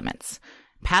psychological limits.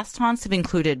 Past haunts have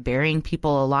included burying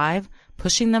people alive,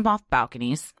 pushing them off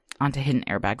balconies onto hidden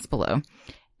airbags below,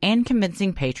 and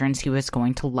convincing patrons he was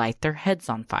going to light their heads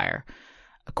on fire.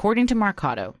 According to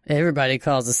Marcato, everybody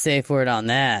calls a safe word on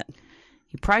that.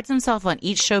 He prides himself on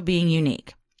each show being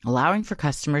unique, allowing for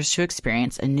customers to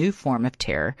experience a new form of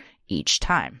terror each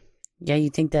time. Yeah, you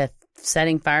think that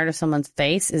setting fire to someone's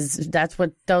face that's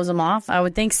what throws them off? I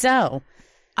would think so.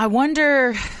 I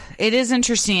wonder, it is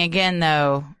interesting again,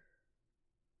 though.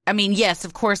 I mean, yes,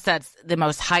 of course, that's the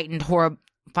most heightened,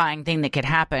 horrifying thing that could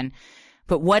happen.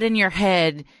 But what in your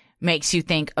head makes you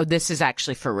think, oh, this is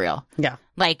actually for real? Yeah.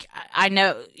 Like, I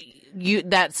know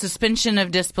that suspension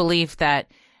of disbelief that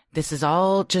this is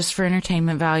all just for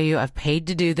entertainment value. I've paid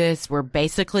to do this. We're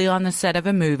basically on the set of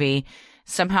a movie.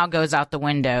 Somehow goes out the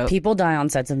window. People die on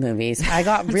sets of movies. I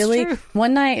got really,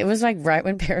 one night, it was like right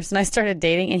when Paris and I started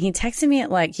dating, and he texted me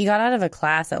at he got out of a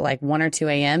class at 1 or 2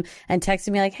 a.m. and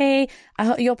texted me hey,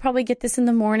 you'll probably get this in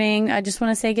the morning. I just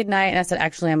want to say goodnight. And I said,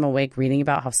 actually, I'm awake reading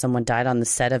about how someone died on the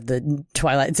set of the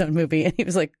Twilight Zone movie. And he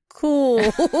was like, cool.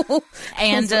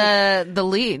 And the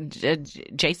lead,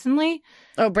 Jason Lee?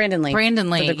 Oh, Brandon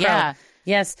Lee. Yeah.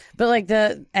 Yes, but like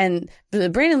the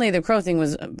Brandon Lee the Crow thing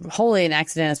was wholly an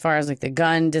accident as far as like the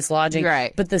gun dislodging.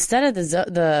 Right. But the set of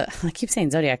the I keep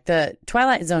saying Zodiac, the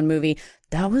Twilight Zone movie,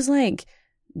 that was like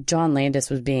John Landis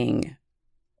was being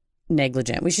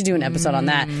negligent. We should do an episode on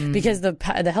that because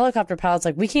the helicopter pilot's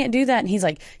like, we can't do that, and he's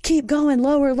like, keep going,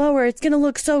 lower, it's gonna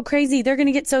look so crazy, they're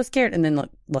gonna get so scared, and then look,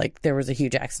 like there was a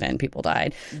huge accident and people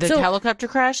died. The helicopter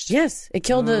crashed. Yes, it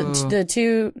killed the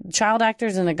two child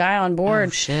actors and a guy on board.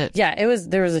 Oh shit. Yeah,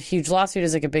 there was a huge lawsuit.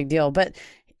 It's like a big deal, but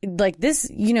like this,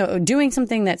 you know, doing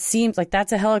something that seems like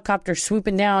that's a helicopter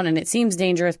swooping down and it seems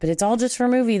dangerous, but it's all just for a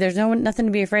movie. There's nothing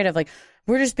to be afraid of. Like,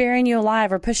 we're just burying you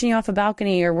alive or pushing you off a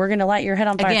balcony or we're going to light your head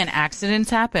on fire. Again, accidents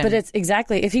happen. But it's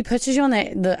exactly, if he pushes you on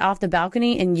the off the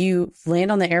balcony and you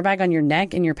land on the airbag on your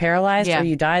neck and you're paralyzed or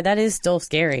you die, that is still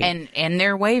scary. And in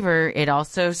their waiver, it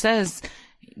also says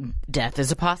death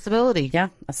is a possibility. Yeah.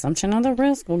 Assumption of the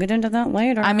risk. We'll get into that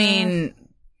later. I mean,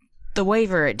 the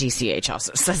waiver at DCH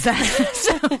also says that.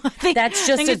 So I think, that's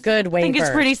just a good waiver. I think it's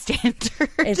pretty standard.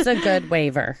 It's a good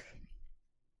waiver.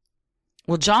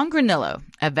 Well, John Granillo,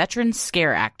 a veteran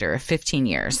scare actor of 15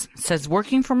 years, says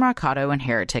working for Mercado and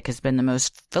Heretic has been the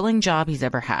most fulfilling job he's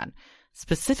ever had,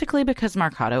 specifically because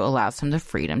Mercado allows him the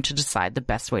freedom to decide the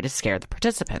best way to scare the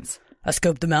participants. I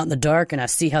scope them out in the dark and I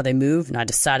see how they move and I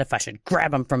decide if I should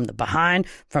grab them from the behind,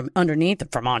 from underneath, or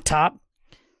from on top.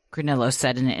 Granillo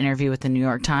said in an interview with the New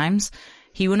York Times.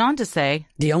 He went on to say,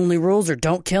 the only rules are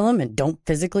don't kill them and don't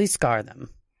physically scar them.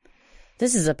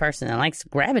 This is a person that likes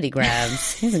gravity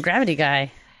grabs. He's a gravity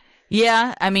guy.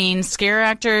 Yeah, I mean, scare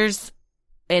actors,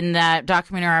 in that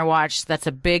documentary I watched, that's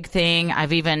a big thing. I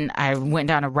went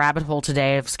down a rabbit hole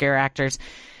today of scare actors.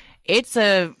 It's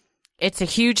a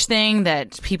huge thing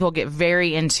that people get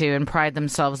very into and pride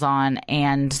themselves on.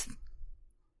 And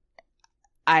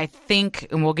I think,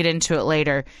 and we'll get into it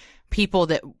later, people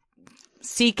that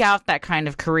seek out that kind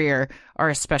of career are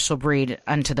a special breed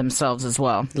unto themselves as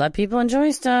well. Let people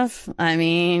enjoy stuff. I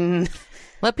mean,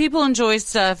 let people enjoy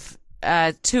stuff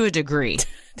to a degree.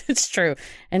 It's true.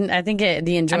 And I think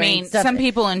the enjoying stuff, some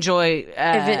people enjoy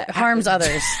if it harms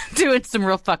others, doing some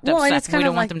real fucked up stuff. We don't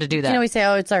like, want them to do that. You know, we say,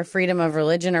 oh, it's our freedom of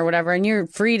religion or whatever, and you're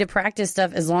free to practice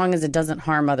stuff as long as it doesn't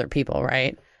harm other people,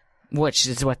 right? Which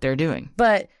is what they're doing.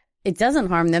 But it doesn't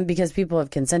harm them because people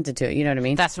have consented to it. You know what I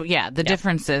mean? That's what. Yeah, the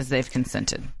difference is they've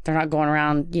consented. They're not going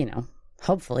around, you know.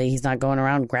 Hopefully, he's not going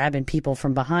around grabbing people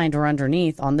from behind or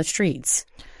underneath on the streets.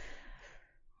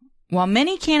 While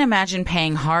many can't imagine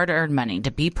paying hard-earned money to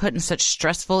be put in such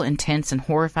stressful, intense, and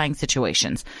horrifying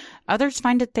situations, others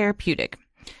find it therapeutic.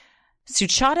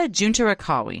 Suchata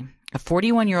Juntarakawi, a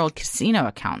 41-year-old casino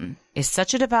accountant, is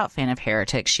such a devout fan of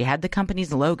Heretic she had the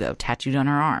company's logo tattooed on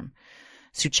her arm.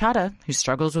 Suchata, who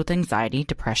struggles with anxiety,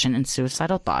 depression, and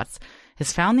suicidal thoughts,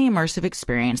 has found the immersive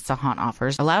experience the haunt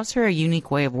offers allows her a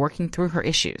unique way of working through her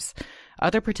issues.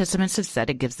 Other participants have said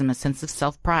it gives them a sense of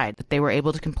self-pride that they were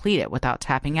able to complete it without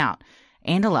tapping out,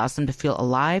 and allows them to feel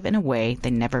alive in a way they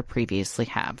never previously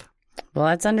have. Well,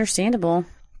 that's understandable.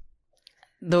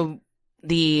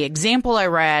 The example I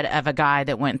read of a guy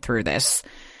that went through this,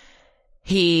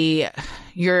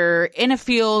 you're in a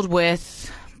field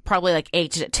with probably like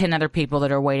 8 to 10 other people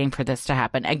that are waiting for this to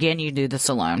happen. Again, you do this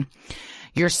alone.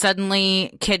 You're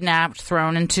suddenly kidnapped,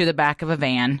 thrown into the back of a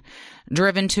van,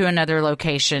 driven to another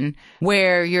location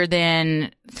where you're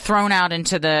then thrown out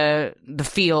into the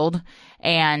field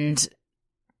and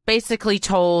basically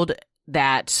told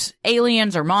that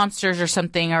aliens or monsters or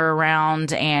something are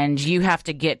around and you have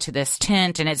to get to this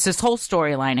tent. And it's this whole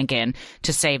storyline again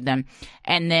to save them.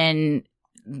 And then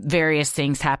various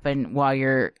things happen while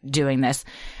you're doing this.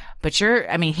 But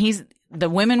the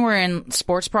women were in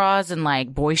sports bras and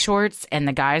like boy shorts and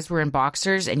the guys were in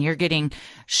boxers and you're getting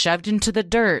shoved into the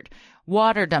dirt,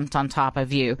 water dumped on top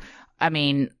of you. I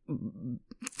mean,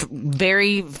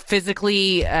 very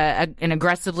physically and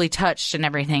aggressively touched and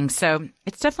everything. So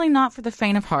it's definitely not for the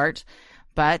faint of heart.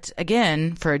 But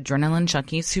again, for adrenaline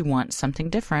junkies who want something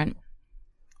different,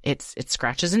 it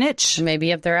scratches an itch.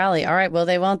 Maybe up their alley. All right. Well,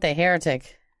 they won't. They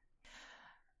Heretic.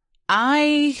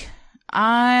 I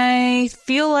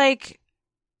feel like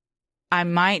I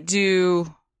might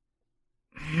do,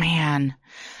 man,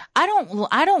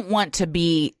 I don't want to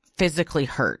be physically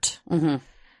hurt. Mm-hmm.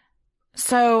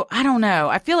 So I don't know.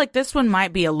 I feel like this one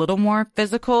might be a little more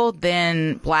physical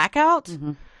than Blackout.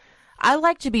 Mm-hmm. I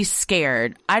like to be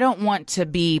scared. I don't want to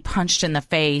be punched in the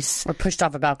face. Or pushed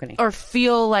off a balcony. Or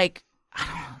feel like, I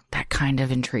don't know, that kind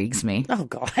of intrigues me. Oh,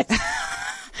 God.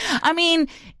 I mean,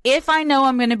 if I know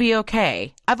I'm going to be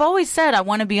okay, I've always said I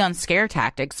want to be on Scare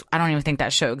Tactics. I don't even think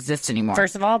that show exists anymore.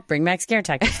 First of all, bring back Scare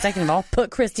Tactics. Second of all,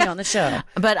 put Christy on the show.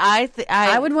 But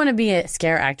I would want to be a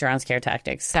scare actor on Scare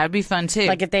Tactics. That would be fun too.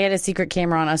 Like if they had a secret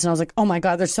camera on us and I was like, oh my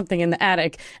God, there's something in the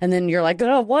attic. And then you're like,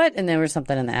 oh, what? And there was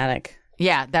something in the attic.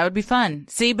 Yeah, that would be fun.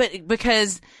 See, but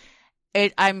because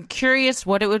I'm curious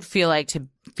what it would feel like to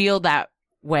feel that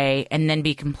way and then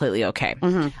be completely okay.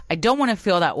 Mm-hmm. I don't want to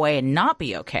feel that way and not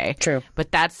be okay. True.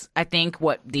 But that's, I think,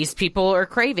 what these people are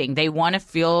craving. They want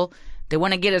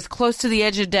to get as close to the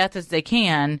edge of death as they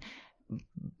can,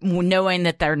 knowing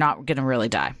that they're not going to really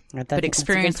die. But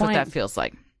experience what that feels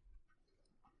like.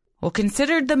 Well,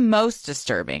 considered the most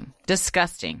disturbing,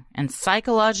 disgusting, and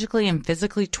psychologically and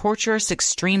physically torturous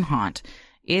extreme haunt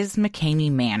is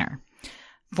McKamey Manor.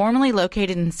 Formerly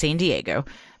located in San Diego,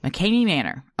 McKamey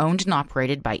Manor, owned and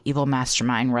operated by evil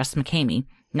mastermind Russ McKamey,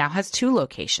 now has 2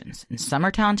 locations in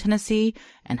Summertown, Tennessee,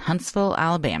 and Huntsville,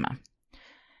 Alabama.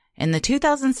 In the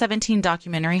 2017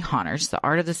 documentary Haunters, The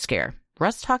Art of the Scare,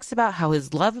 Russ talks about how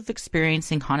his love of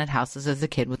experiencing haunted houses as a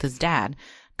kid with his dad,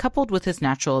 coupled with his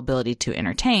natural ability to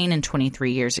entertain and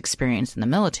 23 years' experience in the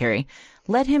military,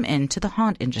 led him into the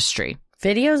haunt industry.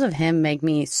 Videos of him make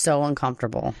me so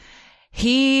uncomfortable.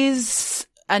 He's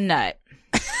a nut.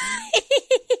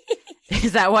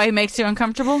 Is that why he makes you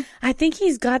uncomfortable? I think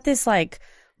he's got this like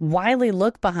wily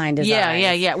look behind his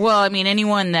eyes. Yeah. Well, I mean,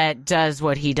 anyone that does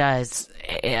what he does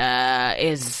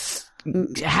has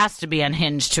to be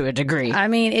unhinged to a degree. I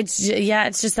mean, it's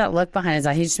just that look behind his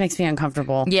eye. He just makes me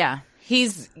uncomfortable. Yeah.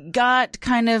 He's got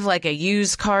kind of like a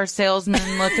used car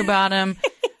salesman look about him,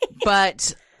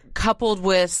 but coupled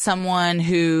with someone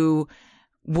who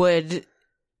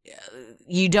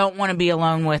you don't want to be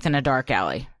alone with in a dark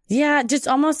alley. Yeah, just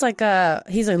almost like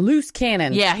he's a loose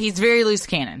cannon. Yeah, he's very loose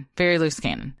cannon. Very loose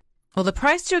cannon. Well, the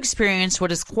price to experience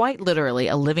what is quite literally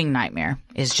a living nightmare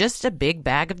is just a big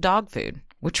bag of dog food,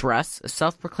 which Russ, a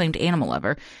self-proclaimed animal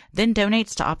lover, then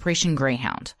donates to Operation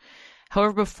Greyhound.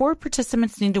 However, before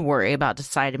participants need to worry about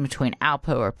deciding between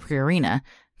Alpo or Purina,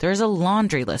 there is a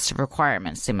laundry list of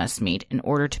requirements they must meet in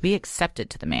order to be accepted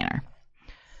to the manor.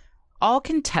 All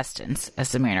contestants,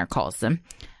 as the manor calls them,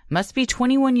 must be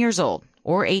 21 years old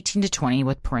or 18 to 20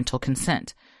 with parental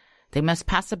consent. They must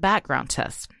pass a background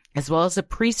test, as well as a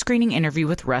pre-screening interview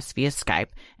with Russ via Skype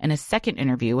and a second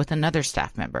interview with another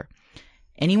staff member.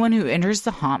 Anyone who enters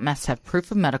the haunt must have proof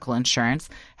of medical insurance,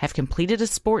 have completed a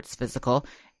sports physical,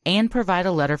 and provide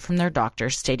a letter from their doctor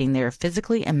stating they are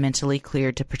physically and mentally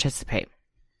cleared to participate.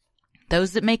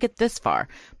 Those that make it this far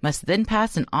must then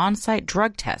pass an on-site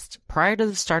drug test prior to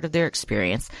the start of their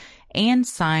experience and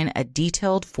sign a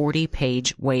detailed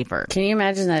 40-page waiver. Can you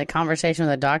imagine that conversation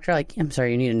with a doctor? Like, I'm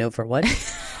sorry, you need to know for what?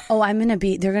 Oh,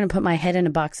 they're going to put my head in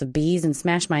a box of bees and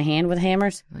smash my hand with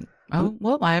hammers? Like, oh,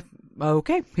 well,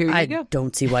 okay, here you go. I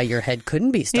don't see why your head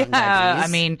couldn't be stung by bees. I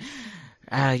mean,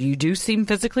 you do seem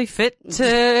physically fit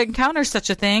to encounter such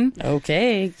a thing.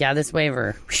 Okay, yeah, this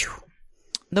waiver. Whew.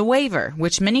 The waiver,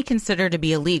 which many consider to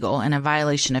be illegal and a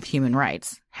violation of human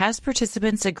rights, has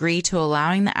participants agree to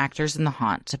allowing the actors in the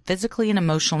haunt to physically and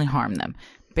emotionally harm them,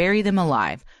 bury them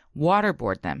alive,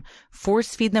 waterboard them,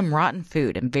 force feed them rotten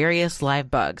food and various live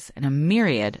bugs, and a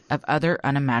myriad of other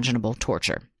unimaginable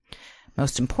torture.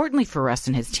 Most importantly for Russ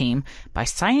and his team, by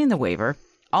signing the waiver,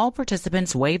 all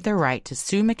participants waive their right to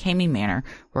sue McKamey Manor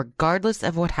regardless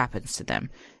of what happens to them,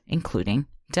 including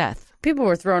death. People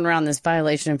were throwing around this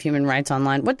violation of human rights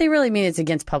online. What they really mean is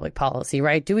against public policy,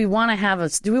 right? Do we want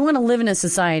to live in a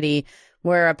society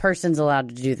where a person's allowed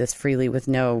to do this freely with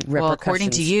no repercussions? Well, according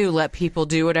to you, let people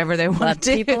do whatever they want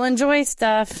to do. Let people enjoy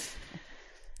stuff.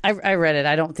 I read it.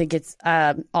 I don't think it's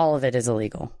all of it is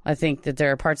illegal. I think that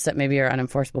there are parts that maybe are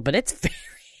unenforceable, but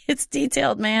it's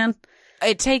detailed, man.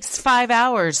 It takes 5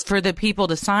 hours for the people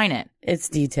to sign it. It's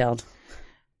detailed.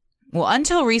 Well,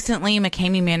 until recently,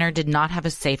 McKamey Manor did not have a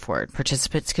safe word.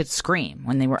 Participants could scream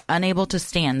when they were unable to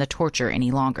stand the torture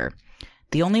any longer.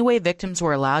 The only way victims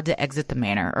were allowed to exit the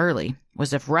manor early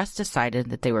was if Russ decided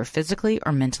that they were physically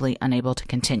or mentally unable to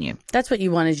continue. That's what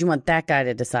you want, is you want that guy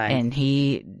to decide. And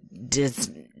he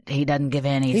doesn't give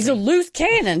in easy. He's a loose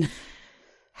cannon.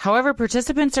 However,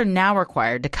 participants are now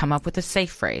required to come up with a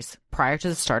safe phrase prior to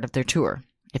the start of their tour.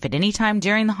 If at any time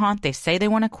during the haunt they say they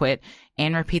want to quit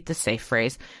and repeat the safe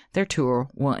phrase, their tour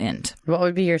will end. What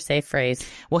would be your safe phrase?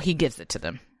 Well, he gives it to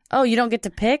them. Oh, you don't get to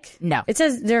pick? No. It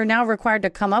says they're now required to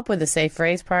come up with a safe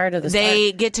phrase prior to the start.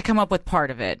 They get to come up with part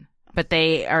of it, but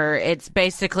it's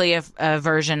basically a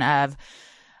version of,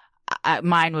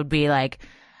 mine would be like,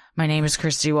 my name is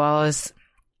Christy Wallace.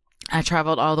 I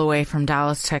traveled all the way from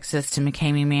Dallas, Texas to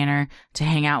McKamey Manor to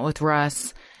hang out with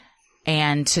Russ.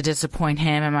 and to disappoint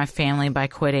him and my family by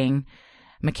quitting.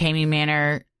 McKamey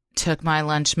Manor took my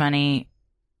lunch money,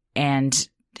 and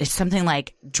it's something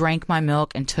like drank my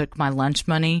milk and took my lunch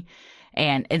money.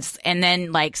 And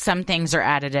then like some things are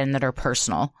added in that are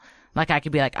personal. Like I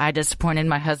could be like, I disappointed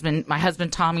my husband. My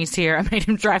husband Tommy's here. I made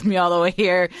him drive me all the way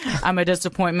here. I'm a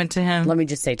disappointment to him. Let me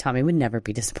just say, Tommy would never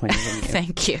be disappointed in you.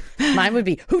 Thank you. Mine would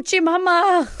be Hoochie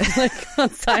Mama, like on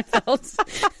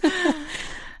Seinfeld.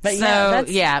 But so,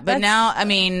 but now, I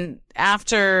mean,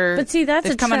 after but see, that's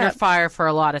they've a come under trap. fire for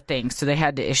a lot of things, so they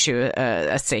had to issue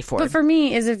a safe word. But for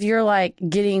me, is if you're like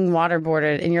getting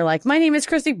waterboarded and you're like, my name is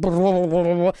Christy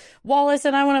Wallace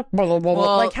and I want to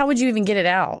like, how would you even get it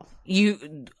out?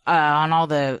 You on all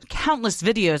the countless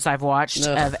videos I've watched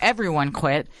of everyone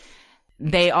quit,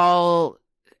 they all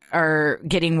are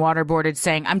getting waterboarded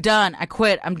saying, I'm done, I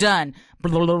quit, I'm done.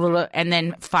 And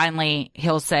then finally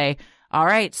he'll say, all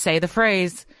right, say the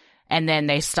phrase. And then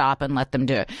they stop and let them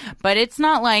do it. But it's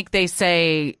not like they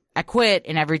say, I quit,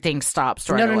 and everything stops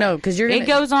right away. No, because it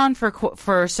goes on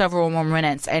for several more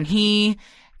minutes, and he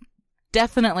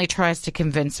definitely tries to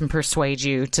convince and persuade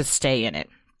you to stay in it.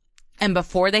 And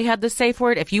before they had the safe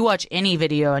word, if you watch any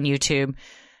video on YouTube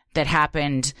that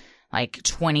happened like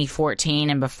 2014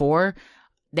 and before,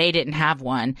 they didn't have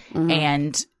one. Mm-hmm.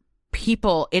 And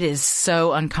people, it is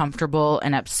so uncomfortable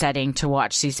and upsetting to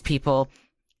watch these people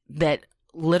that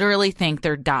literally think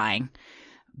they're dying,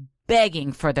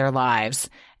 begging for their lives,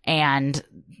 and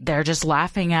they're just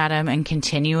laughing at them and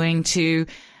continuing to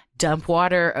dump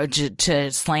water or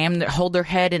to hold their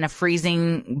head in a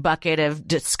freezing bucket of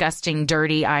disgusting,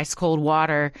 dirty, ice cold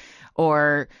water,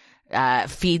 or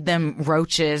feed them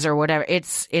roaches or whatever.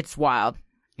 It's wild.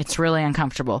 It's really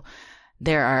uncomfortable.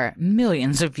 There are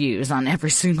millions of views on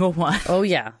every single one. Oh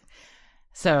yeah.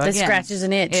 So that again, scratches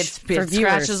an itch. It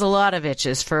scratches a lot of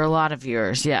itches for a lot of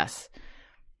viewers, yes.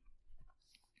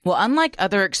 Well, unlike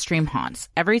other extreme haunts,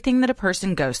 everything that a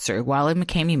person goes through while in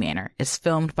McKamey Manor is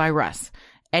filmed by Russ,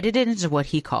 edited into what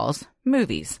he calls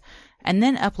movies, and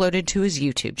then uploaded to his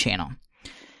YouTube channel.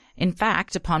 In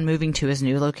fact, upon moving to his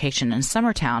new location in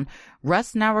Summertown,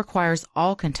 Russ now requires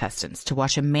all contestants to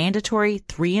watch a mandatory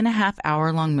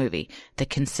 3.5-hour-long movie that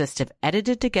consists of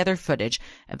edited together footage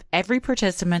of every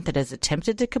participant that has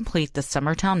attempted to complete the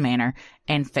Summertown Manor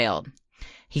and failed.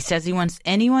 He says he wants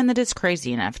anyone that is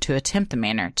crazy enough to attempt the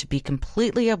Manor to be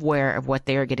completely aware of what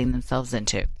they are getting themselves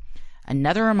into.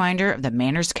 Another reminder of the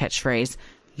Manor's catchphrase,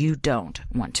 you don't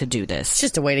want to do this. It's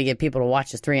just a way to get people to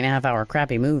watch this 3.5-hour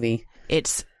crappy movie.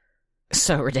 It's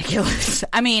so ridiculous.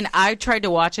 I mean, I tried to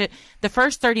watch it. The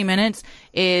first 30 minutes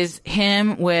is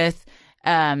him with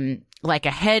like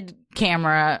a head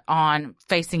camera on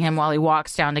facing him while he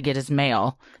walks down to get his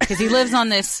mail, because he lives on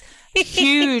this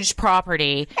huge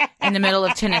property in the middle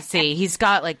of Tennessee. He's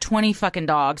got like 20 fucking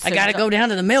dogs. So I gotta go down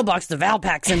to the mailbox. The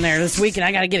Valpak's in there this week, and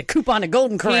I gotta get a coupon to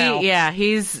Golden Corral.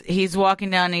 He's walking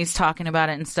down and he's talking about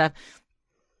it and stuff.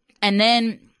 And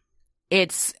then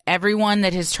it's everyone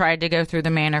that has tried to go through the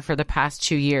Manor for the past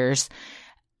 2 years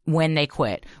when they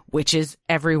quit, which is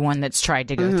everyone that's tried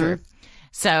to go through.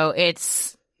 So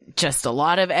it's just a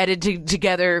lot of edited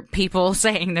together people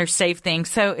saying their safe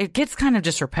things. So it gets kind of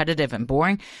just repetitive and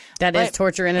boring. That is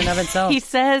torture in and of itself. He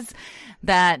says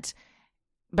that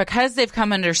because they've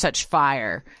come under such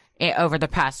fire over the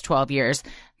past 12 years,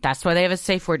 that's why they have a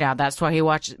safe word now. That's why he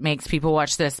makes people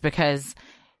watch this, because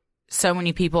so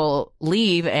many people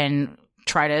leave and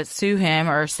try to sue him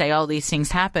or say all these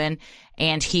things happen,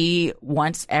 and he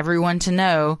wants everyone to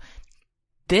know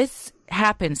this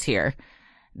happens here.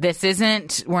 This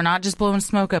isn't, we're not just blowing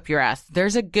smoke up your ass.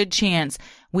 There's a good chance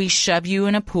we shove you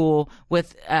in a pool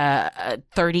with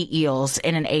 30 eels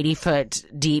in an 80-foot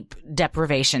deep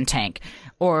deprivation tank,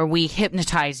 or we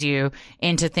hypnotize you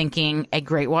into thinking a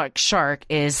great white shark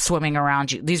is swimming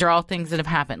around you. These are all things that have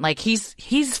happened. Like, he's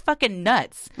fucking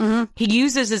nuts. Mm-hmm. He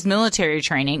uses his military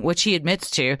training, which he admits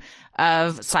to,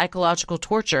 of psychological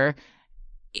torture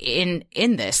in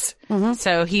this. Mm-hmm.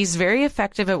 So he's very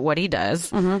effective at what he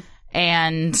does. Mm-hmm.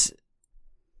 And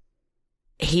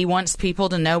he wants people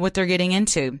to know what they're getting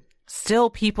into. Still,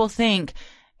 people think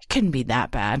it couldn't be that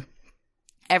bad.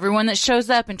 Everyone that shows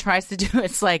up and tries to do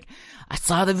it's like, I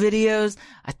saw the videos.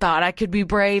 I thought I could be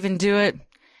brave and do it.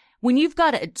 When you've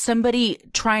got somebody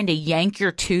trying to yank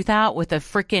your tooth out with a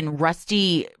freaking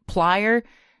rusty plier,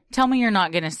 tell me you're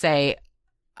not going to say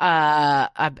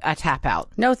a tap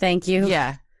out. No, thank you.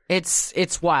 Yeah,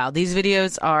 it's wild. These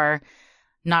videos are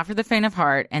not for the faint of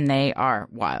heart, and they are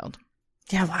wild.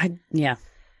 Yeah, yeah.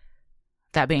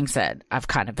 That being said, I've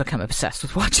kind of become obsessed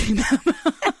with watching them.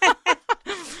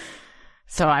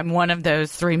 So I'm one of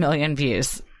those 3 million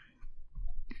views.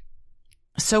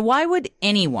 So why would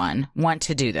anyone want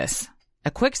to do this?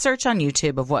 A quick search on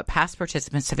YouTube of what past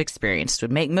participants have experienced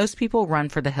would make most people run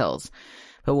for the hills.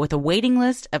 But with a waiting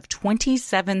list of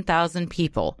 27,000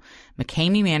 people,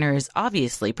 McKamey Manor is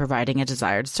obviously providing a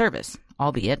desired service,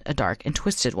 albeit a dark and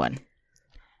twisted one.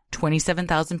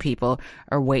 27,000 people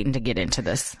are waiting to get into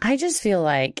this. I just feel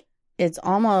like it's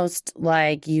almost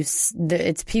like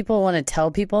it's people want to tell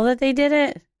people that they did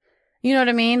it. You know what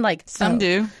I mean? Like some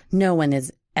do. No one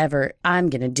is ever, I'm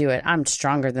going to do it. I'm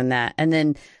stronger than that. And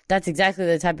then that's exactly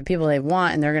the type of people they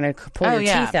want, and they're going to pull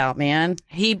your teeth out, man.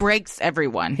 He breaks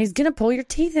everyone. He's going to pull your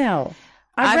teeth out.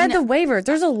 I read the waiver.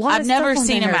 There's a lot of stuff I've never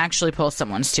seen him actually pull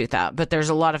someone's tooth out, but there's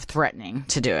a lot of threatening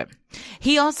to do it.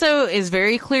 He also is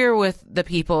very clear with the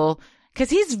people because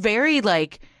he's very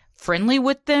like friendly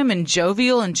with them and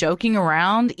jovial and joking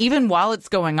around. Even while it's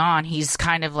going on, he's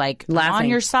kind of like laughing on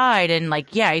your side and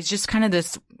like, yeah, he's just kind of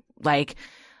this like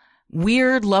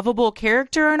weird, lovable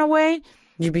character in a way.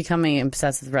 You're becoming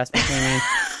obsessed with Russ McKamey.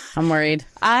 I'm worried.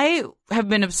 I have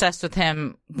been obsessed with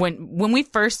him. When we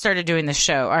first started doing the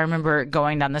show, I remember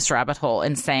going down this rabbit hole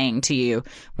and saying to you,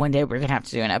 one day we're going to have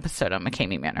to do an episode on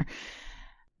McKamey Manor.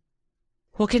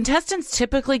 Well, contestants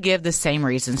typically give the same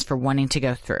reasons for wanting to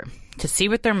go through. To see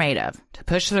what they're made of, to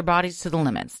push their bodies to the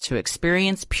limits, to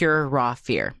experience pure, raw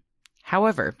fear.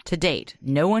 However, to date,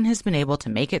 no one has been able to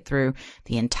make it through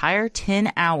the entire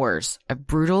 10 hours of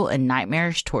brutal and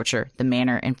nightmarish torture the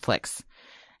Manor inflicts.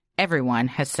 Everyone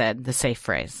has said the safe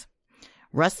phrase.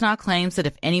 Russ now claims that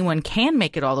if anyone can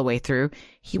make it all the way through,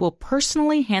 he will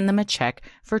personally hand them a check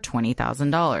for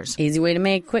 $20,000. Easy way to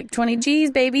make quick 20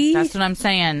 G's, baby. That's what I'm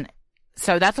saying.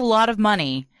 So that's a lot of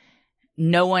money.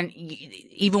 No one,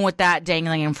 even with that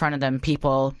dangling in front of them,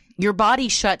 people, your body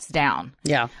shuts down.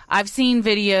 Yeah. I've seen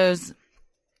videos.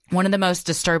 One of the most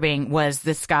disturbing was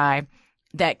this guy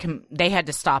that they had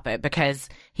to stop it because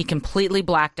he completely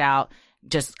blacked out,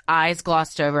 just eyes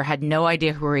glossed over, had no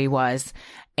idea who he was.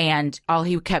 And all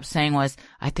he kept saying was,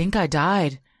 I think I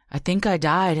died. I think I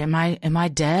died. Am I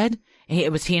dead?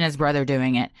 It was he and his brother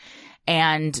doing it.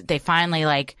 And they finally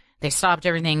they stopped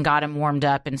everything, got him warmed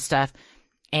up and stuff.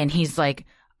 And he's like,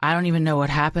 I don't even know what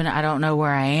happened. I don't know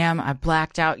where I am. I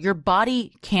blacked out. Your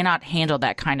body cannot handle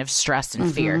that kind of stress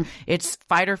and fear. It's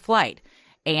fight or flight.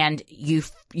 And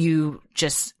you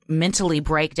just mentally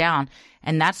break down.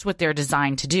 And that's what they're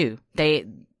designed to do.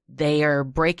 They are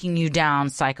breaking you down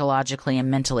psychologically and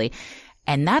mentally.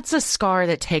 And that's a scar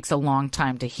that takes a long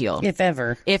time to heal. If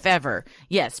ever. If ever.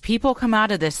 Yes. People come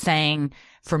out of this saying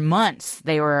for months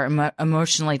they were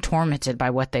emotionally tormented by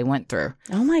what they went through.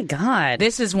 Oh, my God.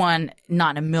 This is one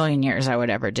not in a million years I would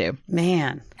ever do.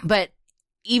 Man. But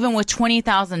even with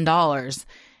 $20,000,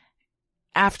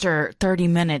 after 30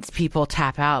 minutes, people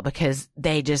tap out because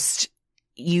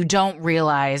you don't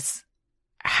realize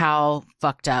how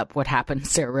fucked up what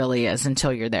happens there really is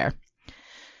until you're there.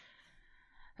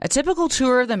 A typical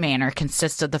tour of the manor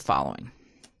consists of the following.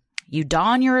 You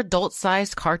don your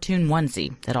adult-sized cartoon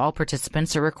onesie that all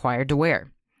participants are required to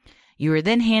wear. You are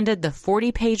then handed the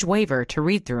 40-page waiver to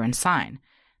read through and sign.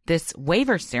 This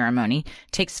waiver ceremony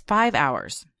takes 5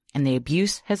 hours, and the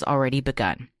abuse has already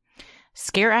begun.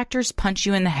 Scare actors punch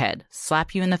you in the head,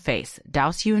 slap you in the face,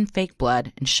 douse you in fake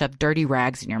blood, and shove dirty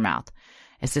rags in your mouth.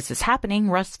 As this is happening,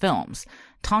 Russ films,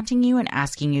 taunting you and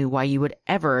asking you why you would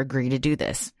ever agree to do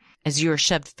this. As you are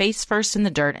shoved face first in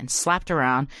the dirt and slapped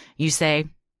around, you say,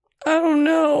 I don't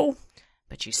know.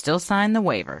 But you still sign the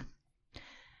waiver.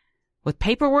 With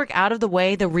paperwork out of the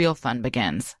way, the real fun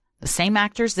begins. The same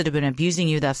actors that have been abusing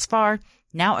you thus far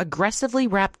now aggressively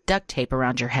wrap duct tape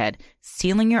around your head,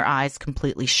 sealing your eyes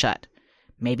completely shut.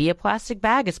 Maybe a plastic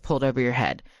bag is pulled over your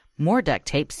head, more duct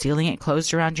tape sealing it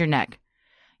closed around your neck.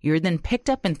 You're then picked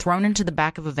up and thrown into the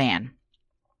back of a van.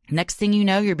 Next thing you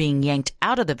know, you're being yanked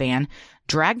out of the van,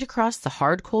 dragged across the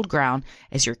hard, cold ground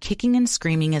as your kicking and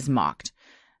screaming is mocked.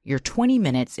 You're 20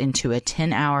 minutes into a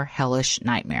 10-hour hellish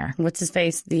nightmare. What's his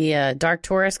face? The dark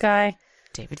tourist guy?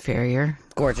 David Ferrier.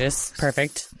 Gorgeous.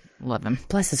 Perfect. Love him.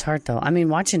 Bless his heart, though. I mean,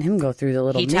 watching him go through the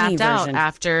little mini version. He tapped out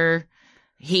after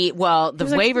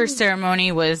the waiver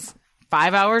ceremony was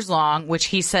 5 hours long, which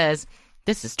he says,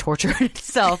 this is torture in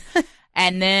itself.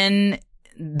 And then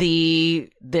the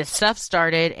stuff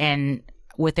started, and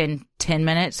within 10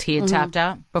 minutes, he had tapped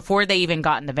out before they even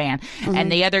got in the van.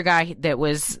 And the other guy that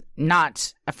was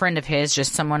not a friend of his,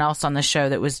 just someone else on the show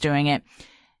that was doing it,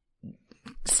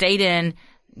 stayed in,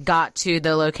 got to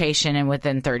the location, and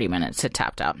within 30 minutes had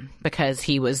tapped out because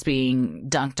he was being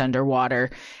dunked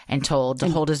underwater and told to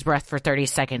hold his breath for 30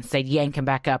 seconds. They'd yank him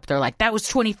back up. They're like, that was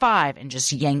 25, and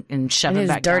just yank and shove him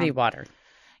back down. Dirty water.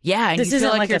 Yeah, and this you isn't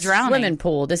feel like you're a drowning. swimming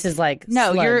pool. This is like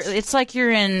No, sludge. it's like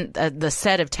you're in the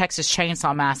set of Texas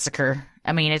Chainsaw Massacre.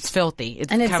 I mean, it's filthy.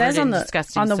 It's and it covered says in on the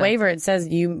disgusting stuff. waiver, it says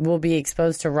you will be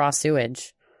exposed to raw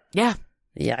sewage. Yeah.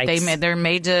 Yikes. They're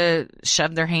made to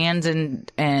shove their hands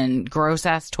in gross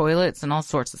ass toilets and all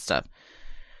sorts of stuff.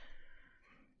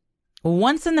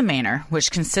 Once in the manor, which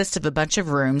consists of a bunch of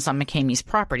rooms on McKamey's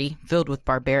property filled with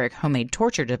barbaric homemade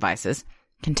torture devices,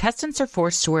 contestants are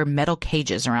forced to wear metal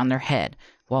cages around their head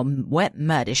while wet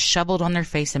mud is shoveled on their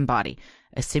face and body,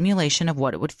 a simulation of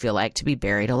what it would feel like to be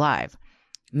buried alive.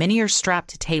 Many are strapped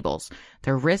to tables,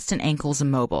 their wrists and ankles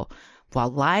immobile, while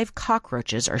live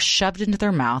cockroaches are shoved into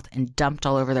their mouth and dumped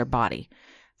all over their body.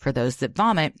 For those that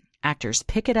vomit, actors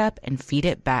pick it up and feed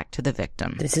it back to the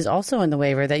victim. This is also in the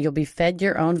waiver that you'll be fed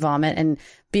your own vomit and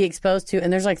be exposed to,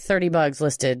 and there's like 30 bugs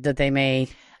listed that they may.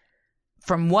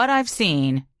 From what I've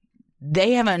seen,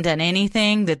 they haven't done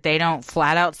anything that they don't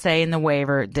flat out say in the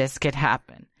waiver, this could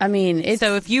happen. I mean,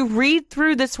 so if you read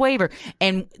through this waiver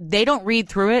and they don't read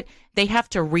through it, they have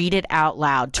to read it out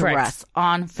loud to Russ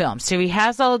on film. So he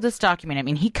has all of this documented. I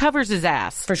mean, he covers his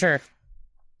ass. For sure.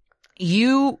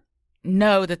 You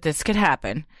know that this could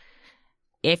happen.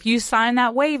 If you sign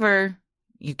that waiver,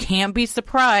 you can't be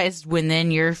surprised when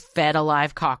then you're fed a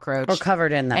live cockroach. Or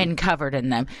covered in them. And covered in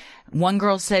them. One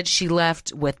girl said she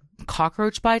left with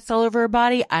cockroach bites all over her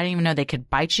body. I didn't even know they could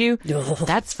bite you.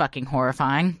 That's fucking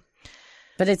horrifying.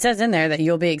 But it says in there that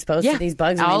you'll be exposed to these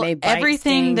bugs and they may bite,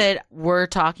 everything sting. that we're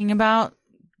talking about,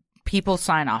 people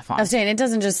sign off on. I'm saying it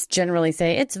doesn't just generally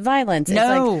say it's violence.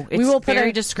 No, it's like, it's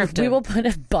very descriptive. We will put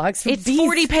a box of It's bees.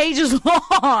 40 pages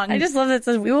long. I just love that it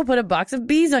says we will put a box of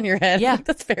bees on your head. Yeah.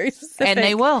 That's very specific. And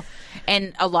they will.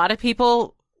 And a lot of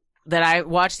people that I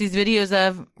watch these videos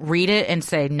of read it and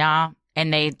say, nah,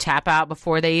 and they tap out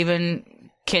before they even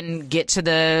can get to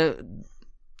the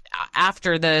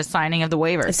after the signing of the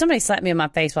waiver. If somebody slapped me in my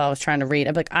face while I was trying to read,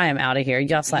 I'd be like, I am out of here.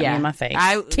 Y'all slapped me in my face.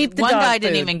 Keep the one dog guy food.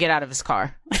 didn't even get out of his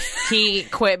car. He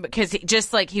quit because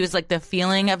he was like the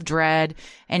feeling of dread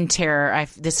and terror.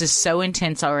 This is so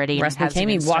intense already. Russ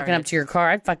McKamey walking up to your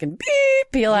car, I'd fucking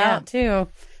beep, peel out too.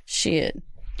 Shit.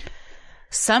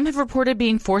 Some have reported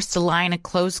being forced to lie in a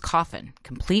closed coffin,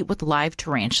 complete with live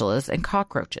tarantulas and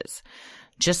cockroaches.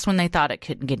 Just when they thought it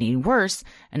couldn't get any worse,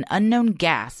 an unknown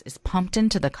gas is pumped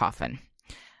into the coffin.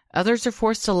 Others are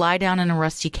forced to lie down in a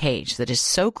rusty cage that is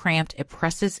so cramped it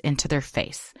presses into their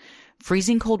face.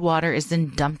 Freezing cold water is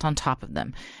then dumped on top of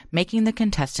them, making the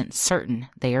contestants certain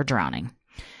they are drowning.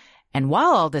 And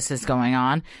while all this is going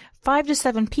on, 5 to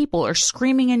 7 people are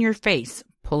screaming in your face,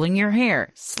 pulling your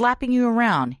hair, slapping you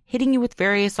around, hitting you with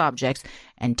various objects,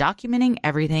 and documenting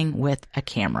everything with a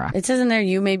camera. It says in there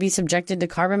you may be subjected to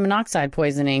carbon monoxide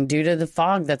poisoning due to the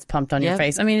fog that's pumped on your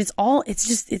face. I mean,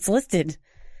 it's listed.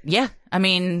 Yeah. I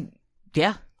mean,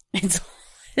 yeah.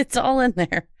 It's all in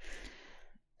there.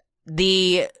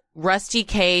 The rusty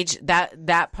cage,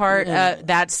 that part,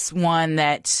 that's one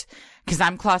that, because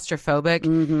I'm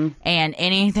claustrophobic, and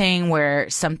anything where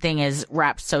something is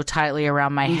wrapped so tightly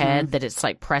around my head that it's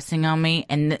like pressing on me,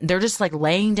 and they're just like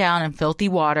laying down in filthy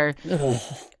water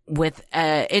with,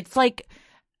 it's like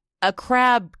a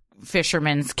crab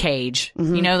fisherman's cage,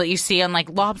 you know, that you see on like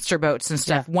lobster boats and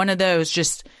stuff. One of those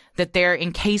just that they're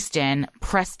encased in,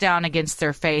 pressed down against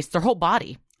their face, their whole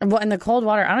body. Well, in the cold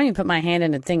water, I don't even put my hand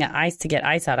in a thing of ice to get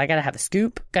ice out. I got to have a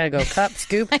scoop. Got to go cup,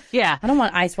 scoop. Yeah. I don't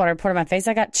want ice water poured in my face.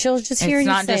 I got chills just hearing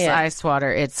you say it. It's not just ice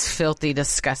water. It's filthy,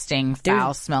 disgusting,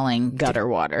 foul-smelling gutter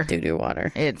water. Doo-doo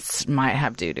water. It might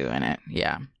have doo-doo in it.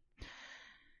 Yeah.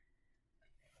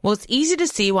 Well, it's easy to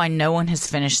see why no one has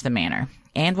finished the manor,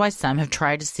 and why some have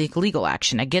tried to seek legal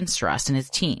action against Russ and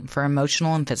his team for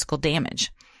emotional and physical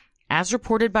damage. As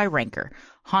reported by Ranker,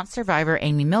 haunt survivor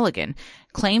Amy Milligan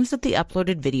claims that the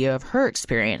uploaded video of her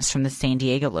experience from the San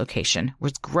Diego location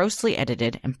was grossly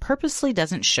edited and purposely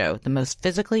doesn't show the most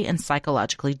physically and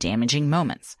psychologically damaging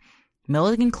moments.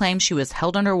 Milligan claims she was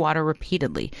held underwater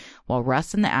repeatedly while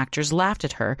Russ and the actors laughed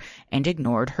at her and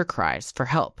ignored her cries for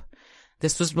help.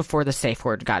 This was before the safe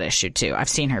word got issued, too. I've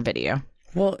seen her video.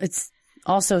 Well, it's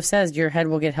also says your head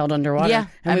will get held underwater. Yeah,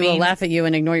 and we will laugh at you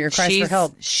and ignore your cries for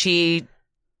help.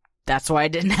 That's why I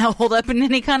didn't hold up in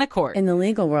any kind of court. In the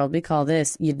legal world, we call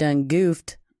this, you done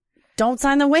goofed. Don't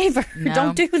sign the waiver. No,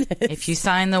 don't do this. If you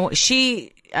sign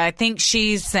I think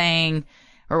she's saying,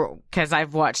 or because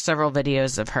I've watched several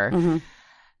videos of her,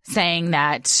 saying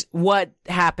that what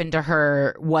happened to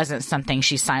her wasn't something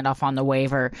she signed off on the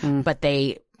waiver, but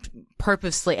they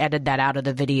purposely edited that out of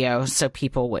the video so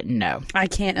people wouldn't know. I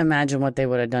can't imagine what they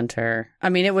would have done to her. I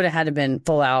mean, it would have had to been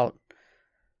full out.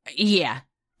 Yeah.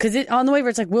 Because on the waiver,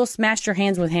 it's like, we'll smash your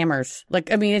hands with hammers.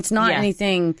 Like, I mean, it's not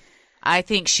anything. I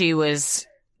think she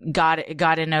got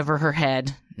in over her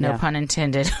head. No pun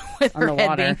intended, with her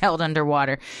head being held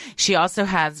underwater. She also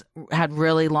had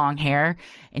really long hair,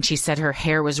 and she said her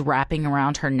hair was wrapping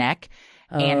around her neck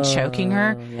and choking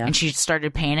her, and she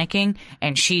started panicking,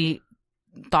 and she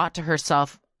thought to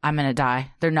herself, I'm going to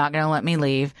die. They're not going to let me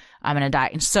leave. I'm going to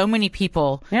die. And so many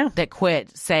people that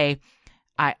quit say,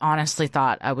 I honestly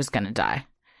thought I was going to die.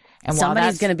 And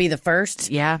somebody's going to be the first.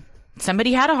 Yeah.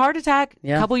 Somebody had a heart attack.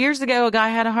 Yeah. A couple years ago, a guy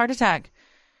had a heart attack.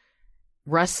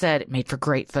 Russ said it made for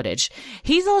great footage.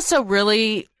 He's also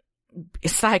really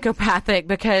psychopathic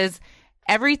because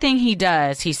everything he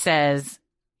does, he says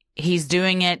he's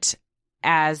doing it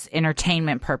as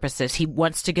entertainment purposes. He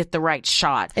wants to get the right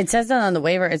shot. It says that on the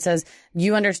waiver. It says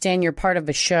you understand you're part of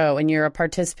a show and you're a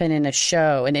participant in a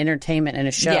show, an entertainment in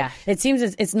a show. Yeah. It seems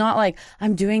it's not like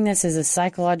I'm doing this as a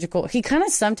psychological. He kind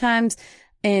of sometimes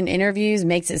in interviews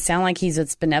makes it sound like he's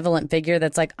this benevolent figure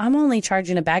that's like, I'm only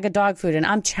charging a bag of dog food and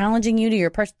I'm challenging you to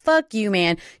your purse. Fuck you,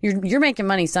 man. You're making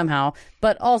money somehow,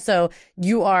 but also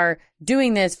you are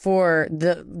doing this for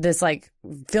this like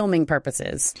filming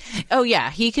purposes. Oh yeah,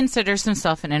 he considers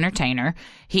himself an entertainer.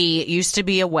 He used to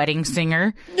be a wedding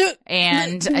singer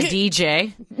and a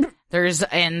DJ.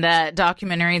 In the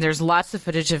documentary, there's lots of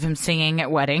footage of him singing at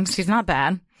weddings. He's not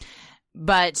bad.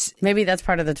 But maybe that's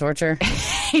part of the torture.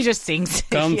 He just sings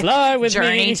Come fly with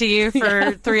Journey me to you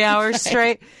for 3 hours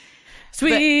straight.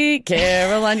 Sweet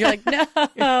Caroline. You're like,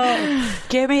 no.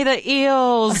 Give me the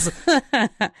eels.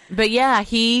 But yeah,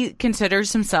 he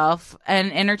considers himself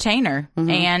an entertainer. Mm-hmm.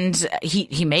 And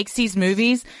he makes these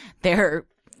movies. They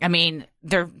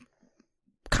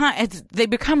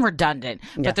become redundant,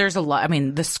 but there's a lot. I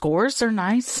mean, the scores are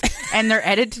nice and they're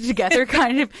edited together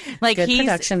kind of like good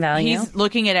production value. He's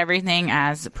looking at everything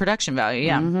as production value.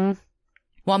 Yeah. Mm-hmm.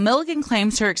 While Milligan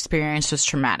claims her experience was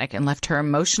traumatic and left her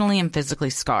emotionally and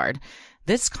physically scarred,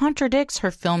 this contradicts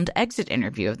her filmed exit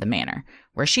interview of the manor,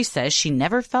 where she says she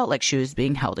never felt like she was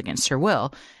being held against her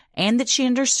will and that she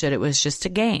understood it was just a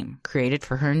game created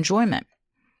for her enjoyment.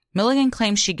 Milligan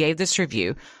claims she gave this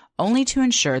review only to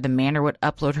ensure the manor would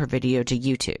upload her video to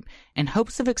YouTube in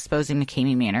hopes of exposing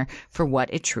McKamey Manor for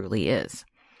what it truly is.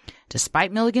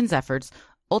 Despite Milligan's efforts,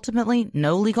 ultimately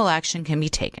no legal action can be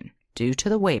taken due to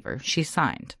the waiver she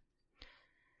signed.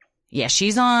 Yeah,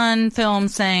 she's on film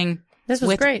saying, this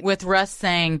was great. With Russ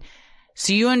saying,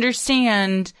 so you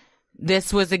understand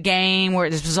this was a game where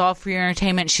this was all for your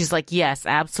entertainment. She's like, yes,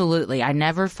 absolutely. I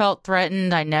never felt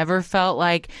threatened. I never felt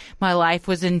like my life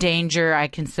was in danger. I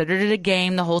considered it a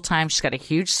game the whole time. She's got a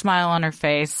huge smile on her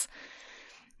face.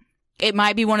 It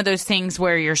might be one of those things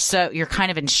where you're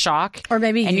kind of in shock, or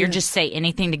maybe you're just say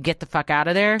anything to get the fuck out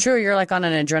of there. True, you're like on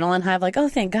an adrenaline high, like, oh,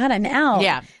 thank God I'm out.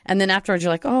 Yeah, and then afterwards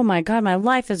you're like, oh my God, my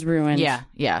life is ruined.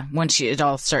 Yeah. Once it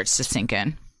all starts to sink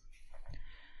in.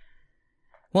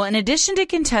 Well, in addition to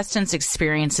contestants'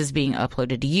 experiences being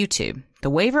uploaded to YouTube, the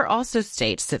waiver also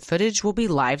states that footage will be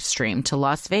live streamed to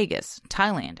Las Vegas,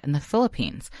 Thailand, and the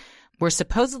Philippines, where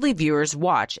supposedly viewers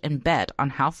watch and bet on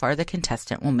how far the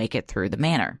contestant will make it through the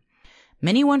manor.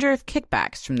 Many wonder if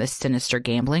kickbacks from this sinister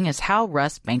gambling is how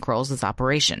Russ bankrolls his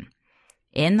operation.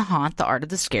 In The Haunt, The Art of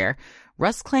the Scare,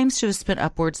 Russ claims to have spent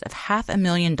upwards of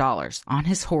 $500,000 on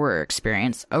his horror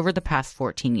experience over the past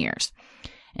 14 years.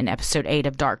 In episode 8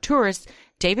 of Dark Tourist,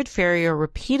 David Ferrier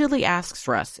repeatedly asks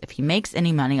Russ if he makes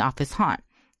any money off his haunt.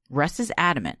 Russ is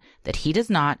adamant that he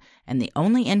does not, and the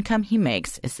only income he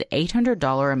makes is the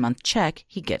 $800 a month check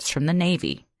he gets from the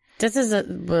Navy. This is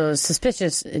a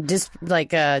suspicious,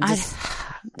 I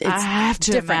have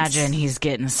to imagine he's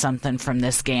getting something from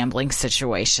this gambling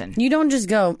situation. You don't just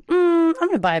go, I'm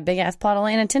going to buy a big-ass plot of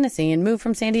land in Tennessee and move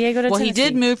from San Diego to Tennessee. Well, he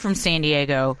did move from San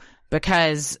Diego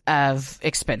because of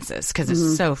expenses, because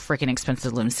it's so freaking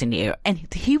expensive to live in San Diego. And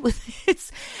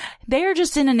they are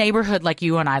just in a neighborhood like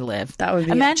you and I live. That would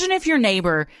be Imagine if your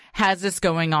neighbor has this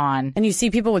going on. And you see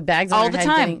people with bags on all their the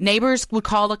head time. Neighbors would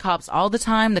call the cops all the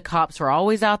time. The cops were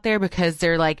always out there because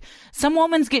they're like, some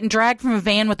woman's getting dragged from a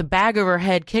van with a bag over her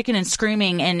head, kicking and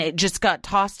screaming, and it just got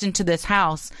tossed into this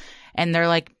house. And they're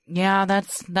like, yeah,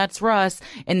 that's Russ.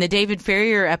 In the David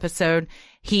Ferrier episode,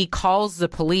 he calls the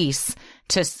police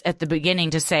at the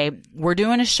beginning to say, we're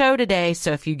doing a show today,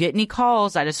 so if you get any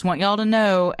calls, I just want y'all to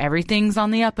know everything's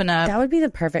on the up and up. That would be the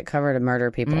perfect cover to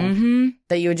murder people. Mm-hmm.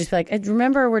 That you would just be like,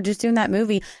 remember, we're just doing that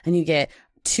movie, and you get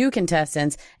 2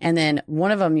 contestants, and then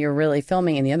one of them you're really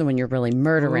filming, and the other one you're really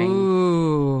murdering.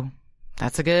 Ooh,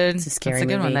 that's a good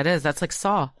movie. One. That is. That's like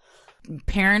Saw.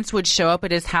 Parents would show up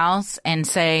at his house and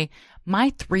say, my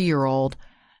 3-year-old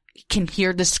can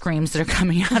hear the screams that are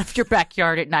coming out of your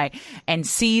backyard at night and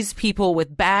sees people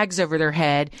with bags over their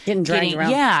head getting dragged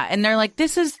around. Yeah. And they're like,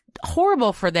 this is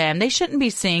horrible for them. They shouldn't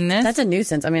be seeing this. That's a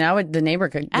nuisance. I mean, the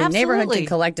neighborhood could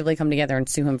collectively come together and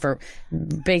sue him for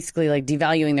basically like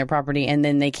devaluing their property, and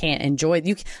then they can't enjoy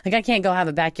it. I can't go have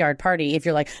a backyard party if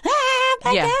you're like,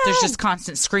 yeah, there's just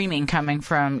constant screaming coming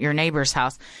from your neighbor's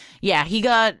house. Yeah,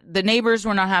 the neighbors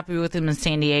were not happy with him in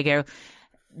San Diego.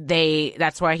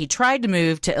 That's why he tried to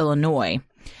move to Illinois,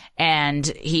 and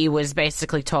he was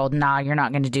basically told, nah, you're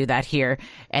not going to do that here,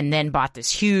 and then bought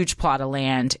this huge plot of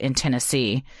land in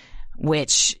Tennessee,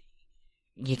 which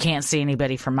you can't see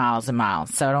anybody for miles and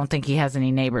miles. So I don't think he has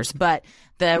any neighbors, but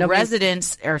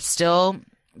residents are still,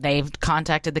 they've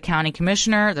contacted the county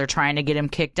commissioner. They're trying to get him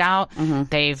kicked out.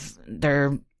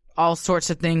 Mm-hmm. All sorts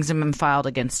of things have been filed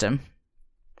against him.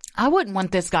 I wouldn't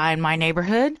want this guy in my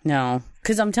neighborhood. No,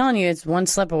 because I'm telling you, it's one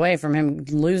step away from him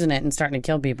losing it and starting to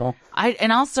kill people.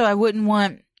 I wouldn't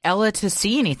want Ella to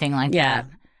see anything like that.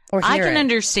 Or I hear can it.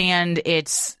 Understand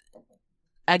it's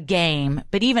a game,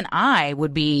 but even I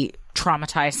would be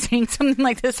traumatized seeing something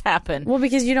like this happen. Well,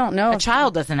 because you don't know. A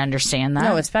child doesn't understand that.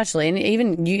 No, especially. And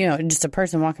even, just a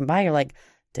person walking by, you're like,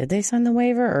 did they sign the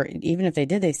waiver? Or even if they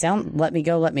did, they sound, let me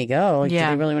go. Like, do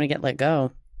they really want to get let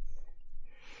go?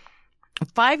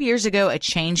 5 years ago, a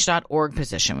change.org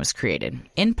petition was created,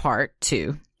 in part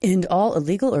to end all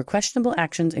illegal or questionable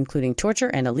actions, including torture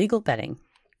and illegal betting.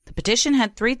 The petition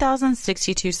had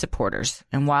 3,062 supporters,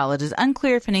 and while it is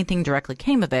unclear if anything directly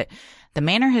came of it, the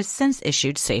manor has since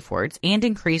issued safe words and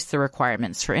increased the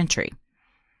requirements for entry.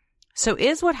 So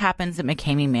is what happens at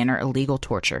McKamey Manor illegal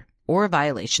torture or a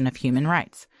violation of human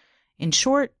rights? In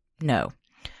short, no.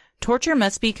 Torture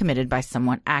must be committed by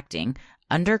someone acting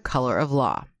under color of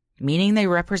law, meaning they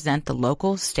represent the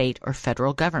local, state, or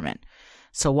federal government.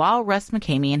 So while Russ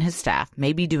McKamey and his staff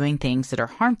may be doing things that are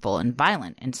harmful and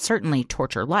violent and certainly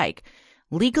torture-like,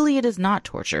 legally it is not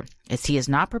torture, as he is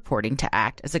not purporting to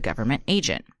act as a government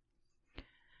agent.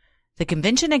 The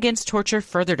Convention Against Torture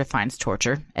further defines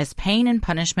torture as pain and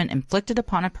punishment inflicted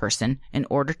upon a person in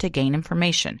order to gain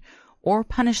information or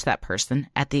punish that person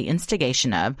at the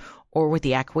instigation of or with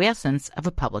the acquiescence of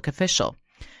a public official.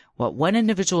 What one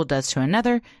individual does to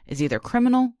another is either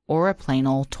criminal or a plain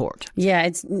old tort. Yeah,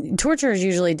 torture is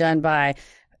usually done by,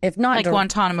 if not like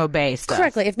Guantanamo Bay stuff.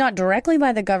 Correctly, if not directly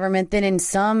by the government, then in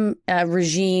some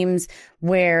regimes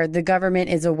where the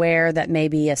government is aware that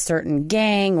maybe a certain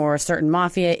gang or a certain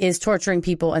mafia is torturing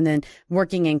people and then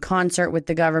working in concert with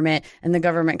the government, and the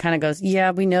government kind of goes,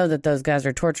 yeah, we know that those guys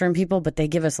are torturing people, but they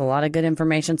give us a lot of good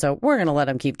information, so we're going to let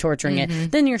them keep torturing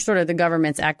it. Then you're sort of the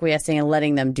government's acquiescing and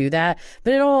letting them do that.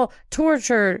 But it all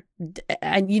torture,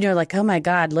 and like, oh my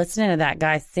God, listening to that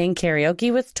guy sing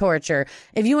karaoke was torture.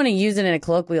 If you want to use it in a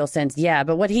colloquial sense, yeah,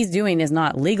 but what he's doing is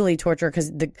not legally torture,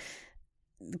 because the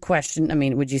question, I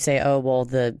mean, would you say, oh, well,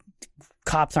 the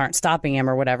cops aren't stopping him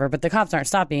or whatever, but the cops aren't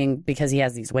stopping him because he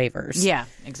has these waivers. Yeah,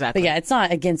 exactly. But yeah, it's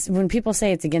not against, when people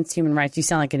say it's against human rights, you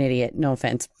sound like an idiot. No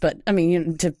offense. But I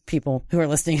mean, to people who are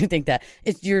listening who think that,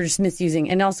 you're just misusing.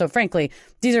 And also, frankly,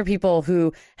 these are people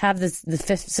who have the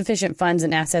sufficient funds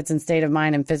and assets and state of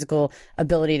mind and physical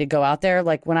ability to go out there.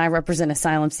 Like when I represent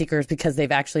asylum seekers because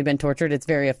they've actually been tortured, it's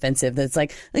very offensive. It's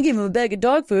like, I gave him a bag of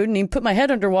dog food and he put my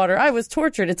head underwater. I was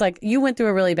tortured. It's like, you went through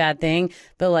a really bad thing,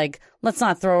 but like, let's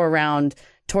not throw around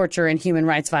torture and human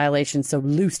rights violations so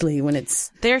loosely when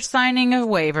they're signing a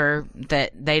waiver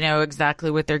that they know exactly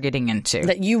what they're getting into.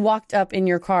 That you walked up in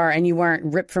your car and you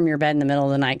weren't ripped from your bed in the middle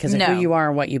of the night because of who you are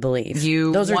and what you believe.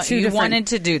 Those are two different. You wanted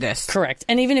to do this. Correct.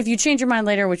 And even if you change your mind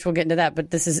later, which we'll get into that, but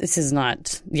this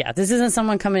isn't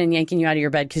someone coming and yanking you out of your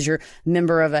bed because you're a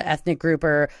member of an ethnic group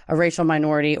or a racial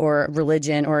minority or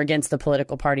religion or against the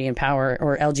political party in power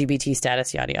or LGBT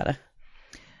status, yada, yada.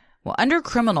 Well, under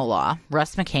criminal law,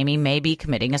 Russ McKamey may be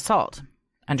committing assault.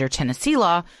 Under Tennessee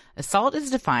law, assault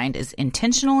is defined as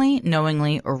intentionally,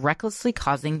 knowingly, or recklessly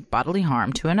causing bodily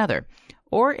harm to another,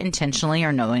 or intentionally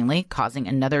or knowingly causing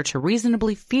another to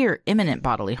reasonably fear imminent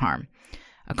bodily harm.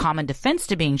 A common defense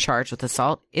to being charged with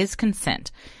assault is consent,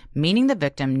 meaning the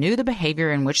victim knew the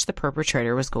behavior in which the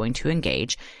perpetrator was going to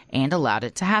engage and allowed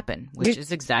it to happen, which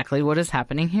is exactly what is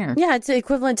happening here. Yeah, it's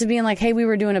equivalent to being like, hey, we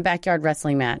were doing a backyard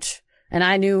wrestling match.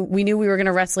 And we knew we were going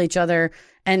to wrestle each other.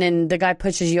 And then the guy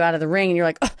pushes you out of the ring and you're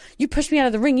like, oh, you pushed me out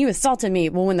of the ring. You assaulted me.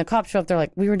 Well, when the cops show up, they're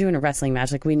like, we were doing a wrestling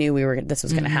match. Like we knew this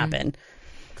was going to happen.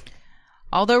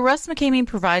 Although Russ McKamey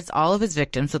provides all of his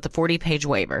victims with a 40-page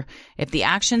waiver, if the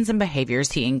actions and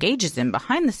behaviors he engages in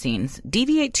behind the scenes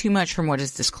deviate too much from what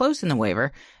is disclosed in the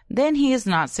waiver, then he has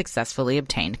not successfully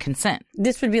obtained consent.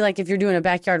 This would be like if you're doing a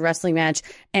backyard wrestling match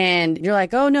and you're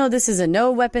like, oh no, this is a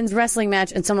no weapons wrestling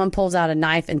match, and someone pulls out a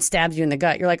knife and stabs you in the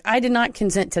gut. You're like, I did not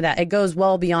consent to that. It goes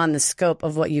well beyond the scope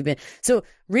of what you've been. So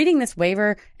reading this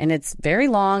waiver, and it's very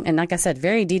long and like I said,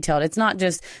 very detailed. It's not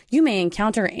just you may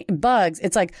encounter bugs.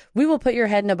 It's like, we will put your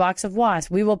head in a box of wasps.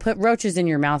 We will put roaches in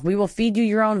your mouth. We will feed you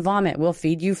your own vomit. We'll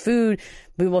feed you food.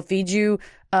 We will feed you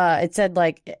it said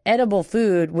like edible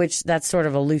food, which that's sort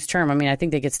of a loose term. I mean, I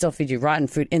think they could still feed you rotten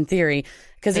food in theory,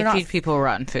 because they feed people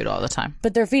rotten food all the time.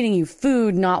 But they're feeding you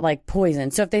food, not like poison.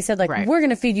 So if they said like, we're going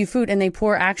to feed you food, and they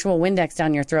pour actual Windex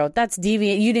down your throat, that's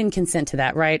deviant. You didn't consent to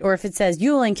that, right? Or if it says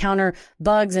you'll encounter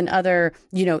bugs and other,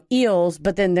 eels,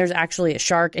 but then there's actually a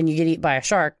shark and you get eaten by a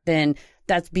shark, then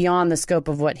that's beyond the scope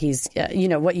of what he's,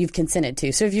 what you've consented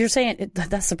to. So if you're saying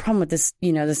that's the problem with this,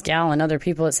 this gal and other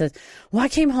people, it says, well, I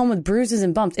came home with bruises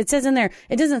and bumps. It says in there,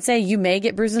 it doesn't say you may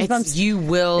get bruises and bumps. You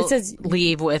will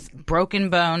leave with broken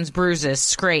bones, bruises,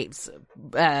 scrapes,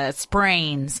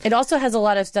 sprains. It also has a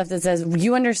lot of stuff that says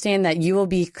you understand that you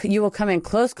will come in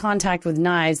close contact with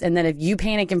knives, and that if you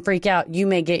panic and freak out, you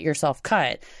may get yourself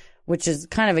cut, which is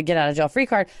kind of a get out of jail free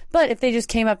card. But if they just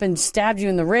came up and stabbed you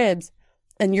in the ribs,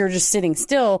 and you're just sitting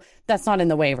still, that's not in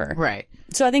the waiver. Right.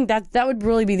 So I think that would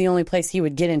really be the only place he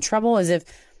would get in trouble, is if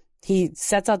he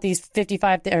sets out these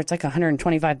 55, or it's like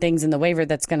 125 things in the waiver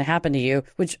that's going to happen to you,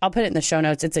 which I'll put it in the show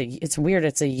notes. It's weird.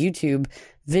 It's a YouTube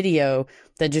video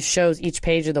that just shows each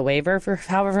page of the waiver for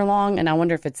however long. And I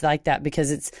wonder if it's like that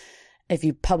because if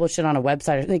you publish it on a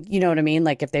website, like, you know what I mean?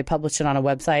 Like if they publish it on a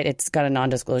website, it's got a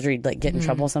non-disclosure, you'd like get in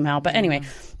trouble somehow. But anyway,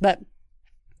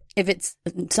 if it's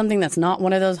something that's not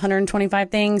one of those 125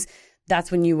 things,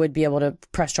 that's when you would be able to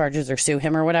press charges or sue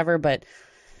him or whatever. But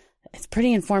it's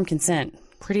pretty informed consent.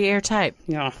 Pretty airtight.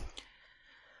 Yeah.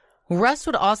 Russ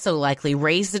would also likely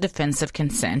raise the defense of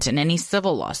consent in any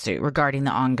civil lawsuit regarding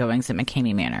the ongoings at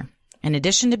McKamey Manor. In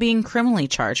addition to being criminally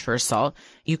charged for assault,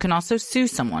 you can also sue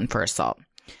someone for assault.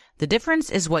 The difference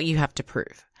is what you have to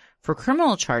prove. For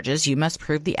criminal charges, you must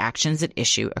prove the actions at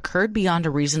issue occurred beyond a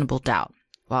reasonable doubt.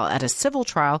 While at a civil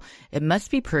trial, it must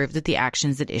be proved that the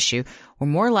actions at issue were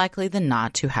more likely than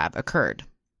not to have occurred.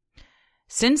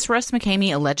 Since Russ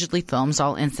McKamey allegedly films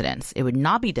all incidents, it would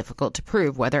not be difficult to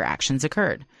prove whether actions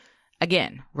occurred.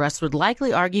 Again, Russ would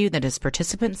likely argue that his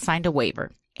participants signed a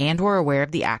waiver and were aware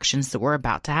of the actions that were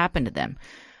about to happen to them.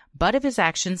 But if his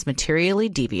actions materially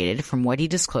deviated from what he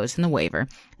disclosed in the waiver,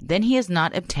 then he has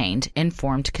not obtained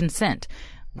informed consent,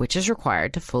 which is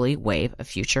required to fully waive a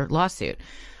future lawsuit.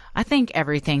 I think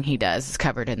everything he does is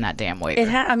covered in that damn waiver.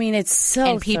 It's so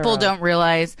And people thorough. don't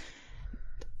realize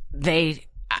they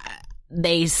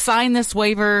sign this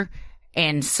waiver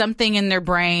and something in their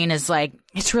brain is like,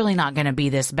 it's really not going to be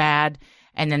this bad.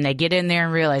 And then they get in there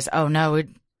and realize, oh no, it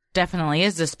definitely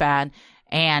is this bad,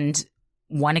 and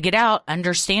want to get out.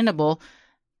 Understandable.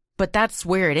 But that's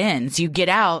where it ends. You get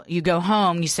out, you go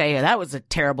home, you say, oh, that was a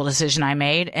terrible decision I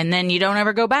made, and then you don't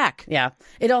ever go back. Yeah.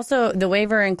 It also, the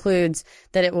waiver includes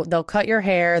that they'll cut your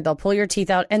hair, they'll pull your teeth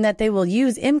out, and that they will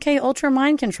use MK Ultra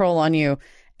mind control on you.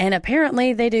 And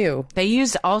apparently they do. They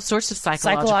use all sorts of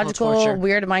psychological torture.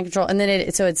 Weird mind control. And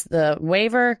then so it's the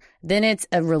waiver, then it's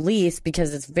a release,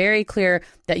 because it's very clear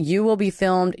that you will be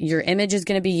filmed. Your image is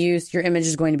going to be used. Your image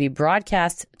is going to be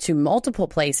broadcast to multiple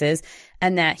places,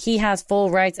 and that he has full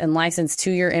rights and license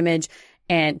to your image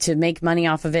and to make money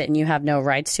off of it, and you have no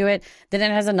rights to it. Then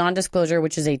it has a non-disclosure,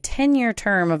 which is a 10-year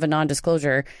term of a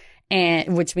non-disclosure,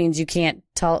 and which means you can't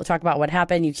talk about what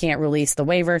happened. You can't release the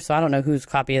waiver. So I don't know whose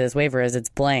copy of this waiver is. It's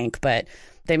blank, but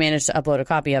they managed to upload a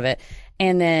copy of it.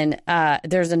 And then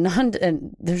there's a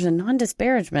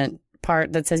non-disparagement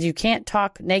part that says you can't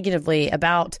talk negatively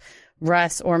about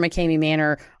Russ or McKamey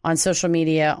Manor on social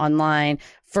media, online,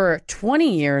 for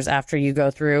 20 years after you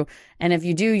go through. And if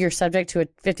you do, you're subject to a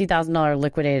 $50,000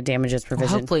 liquidated damages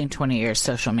provision. Well, hopefully in 20 years,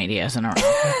 social media isn't around.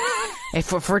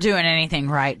 If we're doing anything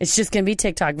right. It's just going to be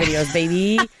TikTok videos,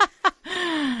 baby.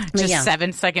 Just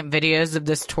 7-second videos of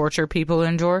this torture people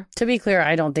endure. To be clear,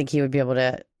 I don't think he would be able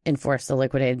to enforce the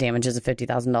liquidated damages of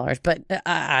 $50,000, but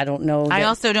I don't know. I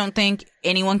also don't think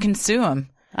anyone can sue him.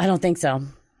 I don't think so.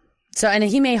 So, and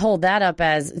he may hold that up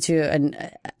as to an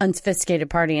unsophisticated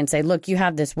party and say, look, you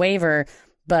have this waiver,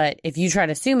 but if you try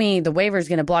to sue me, the waiver is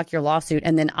going to block your lawsuit,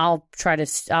 and then I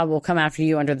will come after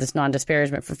you under this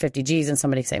non-disparagement for 50 G's, and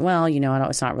somebody say, well,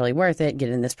 it's not really worth it. Get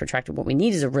in this protracted. What we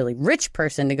need is a really rich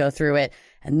person to go through it,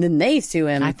 and then they sue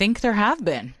him. I think there have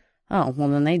been. Oh, well,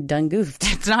 then they done goofed.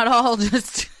 It's not all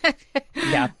just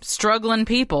struggling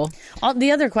people.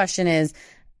 The other question is,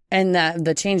 And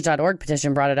the change.org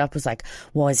petition brought it up, was like,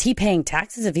 well, is he paying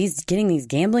taxes if he's getting these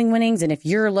gambling winnings? And if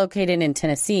you're located in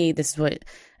Tennessee, this is what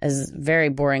is very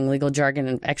boring legal jargon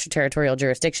and extraterritorial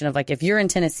jurisdiction of like, if you're in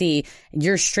Tennessee,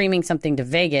 you're streaming something to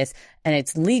Vegas and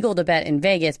it's legal to bet in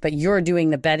Vegas, but you're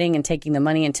doing the betting and taking the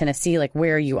money in Tennessee, like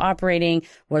where are you operating?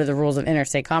 What are the rules of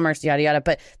interstate commerce? Yada, yada.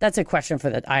 But that's a question for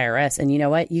the IRS. And you know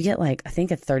what? You get like, I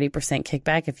think a 30%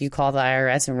 kickback if you call the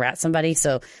IRS and rat somebody.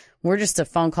 So we're just a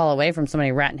phone call away from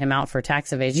somebody ratting him out for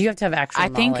tax evasion. You have to have actual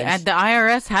knowledge. I think the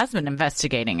IRS has been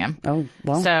investigating him. Oh,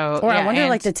 well. So, or I wonder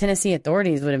like the Tennessee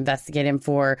authorities would investigate him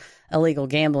for illegal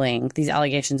gambling, these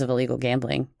allegations of illegal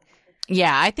gambling.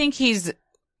 Yeah, I think he's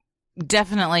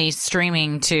definitely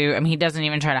streaming to, I mean, he doesn't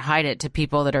even try to hide it to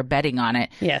people that are betting on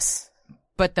it. Yes.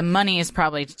 But the money is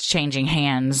probably changing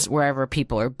hands wherever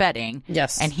people are betting.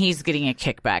 Yes. And he's getting a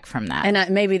kickback from that.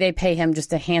 And maybe they pay him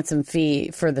just a handsome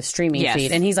fee for the streaming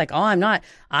feed. And he's like, oh, I'm not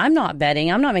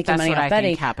betting. I'm not making money off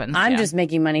betting. I'm just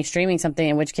making money streaming something,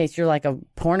 in which case you're like a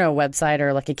porno website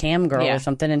or like a cam girl or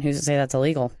something. And who's to say that's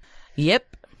illegal?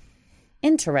 Yep.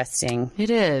 Interesting. It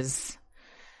is.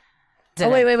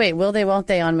 Wait. Will they, won't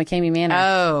they on McKamey Manor?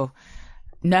 Oh.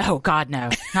 No, God, no.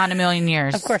 Not in a million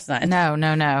years. Of course not. No.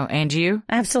 And you?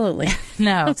 Absolutely. No.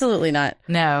 Absolutely not.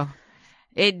 No.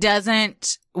 It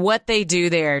doesn't. What they do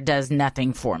there does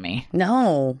nothing for me.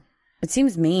 No. It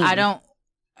seems mean.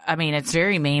 I mean, it's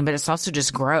very mean, but it's also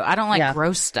just gross. I don't like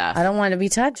gross stuff. I don't want to be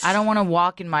touched. I don't want to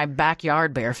walk in my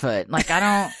backyard barefoot. Like,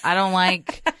 I don't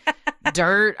like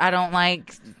dirt. I don't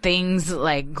like things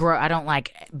like, I don't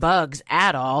like bugs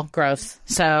at all. Gross.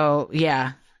 So,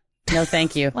 yeah. No,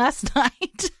 thank you. Last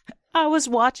night, I was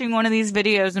watching one of these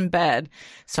videos in bed.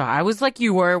 So I was like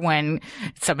you were when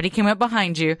somebody came up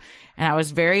behind you, and I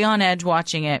was very on edge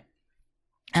watching it.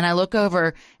 And I look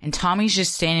over, and Tommy's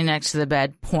just standing next to the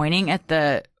bed, pointing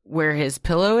at where his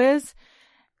pillow is.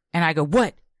 And I go,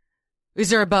 "What? Is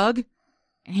there a bug?"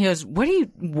 And he goes, what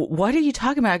are you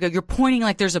talking about? I go, "You're pointing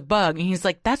like there's a bug." And he's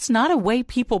like, "That's not a way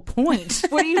people point.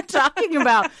 What are you talking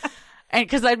about?" And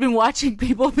because I'd been watching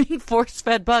people being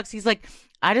force-fed bugs, he's like,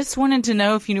 "I just wanted to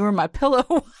know if you knew where my pillow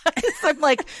was." I'm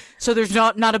like, "So there's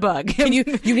not a bug. You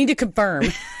need to confirm.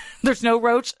 There's no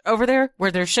roach over there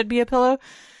where there should be a pillow."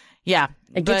 Yeah,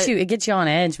 it gets you on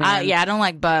edge, man. I don't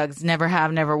like bugs. Never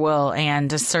have, never will,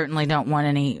 and certainly don't want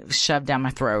any shoved down my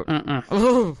throat.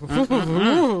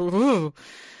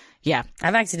 Yeah,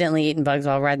 I've accidentally eaten bugs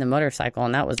while riding the motorcycle,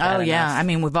 and that was bad enough. I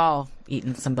mean, we've all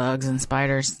eaten some bugs and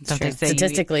spiders. Don't they say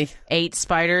statistically 8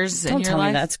 spiders in your life? Don't tell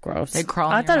me that's gross. They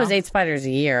crawl. I thought it was 8 spiders a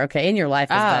year. Okay, in your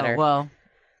life is better. Well,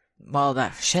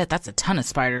 that's a ton of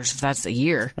spiders. If that's a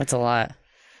year, that's a lot.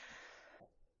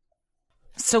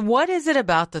 So what is it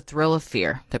about the thrill of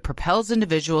fear that propels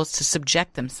individuals to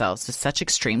subject themselves to such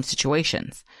extreme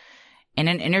situations? In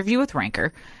an interview with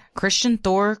Ranker, Christian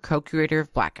Thor, co-creator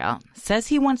of Blackout, says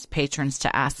he wants patrons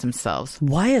to ask themselves,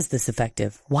 why is this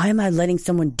effective? Why am I letting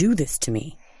someone do this to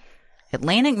me?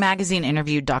 Atlantic Magazine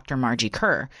interviewed Dr. Margie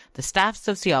Kerr, the staff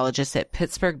sociologist at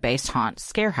Pittsburgh-based haunt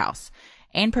Scarehouse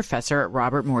and professor at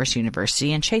Robert Morris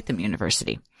University and Chatham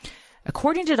University.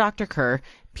 According to Dr. Kerr,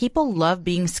 people love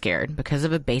being scared because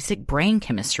of a basic brain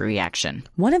chemistry reaction.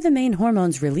 One of the main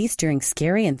hormones released during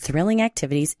scary and thrilling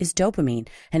activities is dopamine,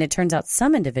 and it turns out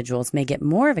some individuals may get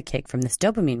more of a kick from this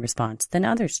dopamine response than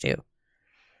others do.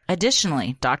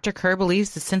 Additionally, Dr. Kerr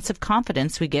believes the sense of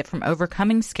confidence we get from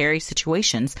overcoming scary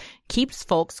situations keeps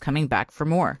folks coming back for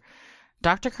more.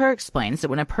 Dr. Kerr explains that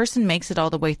when a person makes it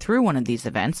all the way through one of these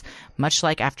events, much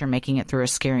like after making it through a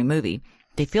scary movie,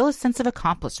 they feel a sense of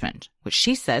accomplishment, which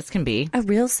she says can be a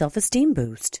real self-esteem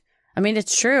boost. I mean,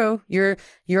 it's true. You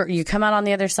come out on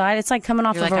the other side. It's like coming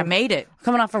off I made it.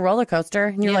 Coming off a roller coaster,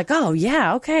 and you're like, oh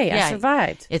yeah, okay, I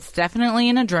survived. It's definitely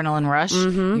an adrenaline rush.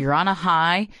 Mm-hmm. You're on a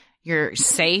high. You're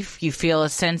safe. You feel a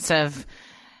sense of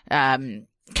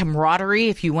camaraderie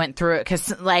if you went through it.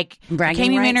 Because like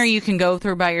McKamey Manor, you can go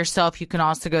through by yourself. You can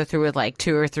also go through with like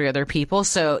 2 or 3 other people.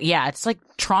 So yeah, it's like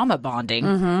trauma bonding.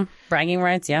 Mm-hmm. Bragging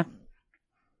rights, yeah.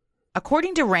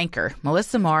 According to Ranker,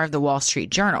 Melissa Marr of the Wall Street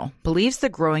Journal believes the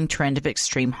growing trend of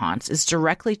extreme haunts is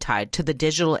directly tied to the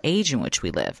digital age in which we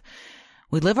live.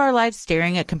 We live our lives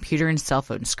staring at computer and cell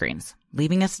phone screens,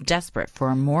 leaving us desperate for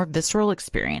a more visceral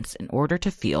experience in order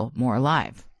to feel more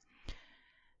alive.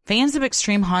 Fans of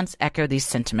extreme haunts echo these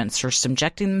sentiments for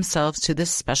subjecting themselves to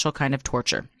this special kind of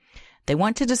torture. They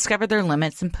want to discover their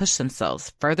limits and push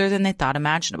themselves further than they thought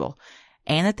imaginable,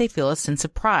 and that they feel a sense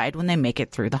of pride when they make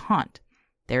it through the haunt.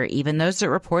 There are even those that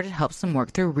report it helps them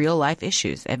work through real-life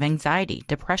issues of anxiety,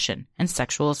 depression, and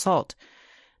sexual assault.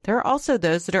 There are also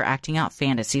those that are acting out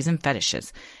fantasies and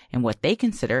fetishes in what they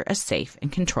consider a safe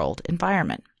and controlled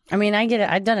environment. I mean, I get it.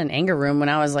 I've done an anger room when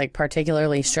I was like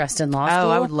particularly stressed in law school. Oh,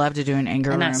 I would love to do an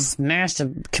anger room. And I smashed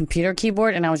a computer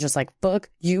keyboard and I was just like, fuck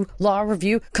you, law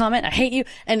review, comment, I hate you.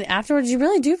 And afterwards, you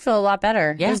really do feel a lot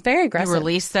better. Yeah. It was very aggressive. You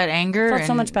release that anger. Felt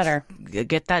so much better.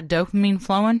 Get that dopamine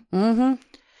flowing. Mm-hmm.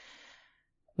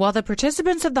 While the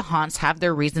participants of the haunts have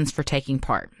their reasons for taking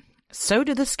part, so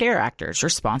do the scare actors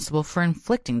responsible for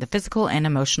inflicting the physical and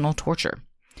emotional torture.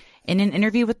 In an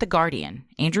interview with The Guardian,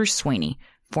 Andrew Sweeney,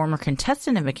 former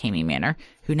contestant of McKamey Manor,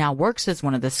 who now works as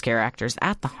one of the scare actors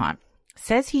at the haunt,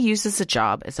 says he uses the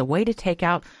job as a way to take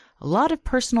out a lot of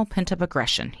personal pent-up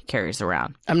aggression he carries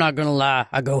around. I'm not going to lie.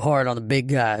 I go hard on the big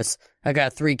guys. I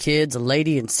got 3 kids, a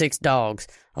lady, and 6 dogs.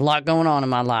 A lot going on in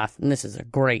my life, and this is a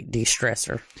great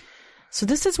de-stressor. So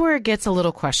this is where it gets a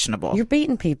little questionable. You're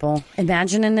beating people,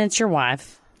 imagining it's your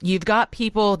wife. You've got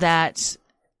people that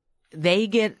they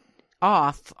get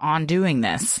off on doing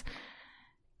this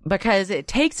because it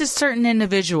takes a certain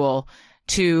individual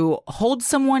to hold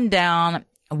someone down,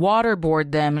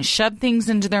 waterboard them, shove things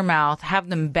into their mouth, have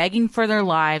them begging for their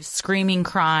lives, screaming,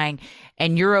 crying,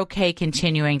 and you're okay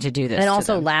continuing to do this. And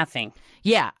also laughing.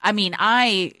 Yeah. I mean,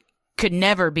 I could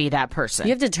never be that person.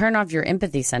 You have to turn off your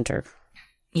empathy center.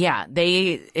 Yeah.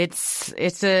 They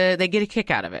get a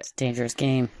kick out of it. It's a dangerous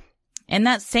game. In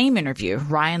that same interview,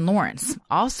 Ryan Lawrence,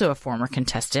 also a former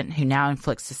contestant who now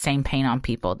inflicts the same pain on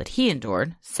people that he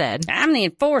endured, said, I'm the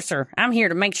enforcer. I'm here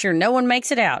to make sure no one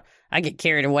makes it out. I get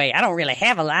carried away. I don't really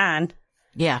have a line.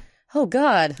 Yeah. Oh,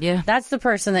 God. Yeah. That's the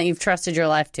person that you've trusted your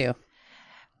life to.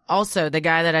 Also, the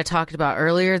guy that I talked about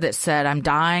earlier that said, I'm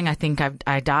dying, I think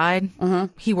I died,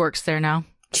 he works there now.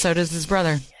 So does his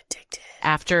brother. Addicted.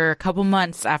 After a couple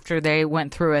months after they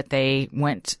went through it, they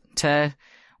went to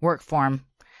work for him.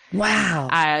 Wow.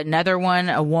 Another one,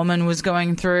 a woman was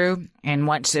going through, and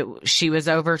once she was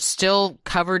over, still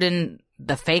covered in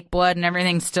the fake blood and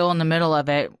everything, still in the middle of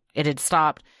it, it had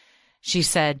stopped. She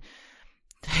said,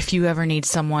 if you ever need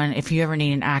someone, if you ever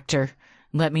need an actor,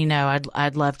 let me know.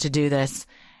 I'd love to do this.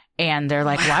 And they're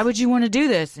like, why would you want to do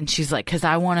this? And she's like, because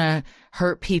I want to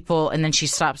hurt people. And then she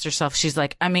stops herself. She's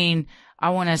like, I mean, I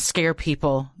want to scare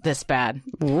people this bad.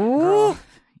 Girl,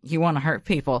 you want to hurt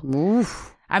people.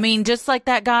 Oof. I mean, just like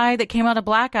that guy that came out of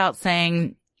Blackout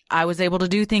saying I was able to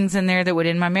do things in there that would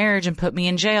end my marriage and put me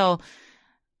in jail.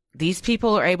 These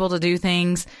people are able to do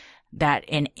things that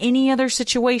in any other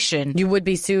situation you would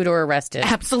be sued or arrested.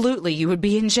 Absolutely. You would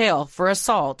be in jail for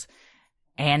assault.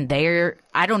 And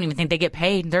I don't even think they get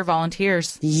paid. They're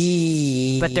volunteers.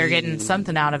 But they're getting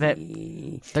something out of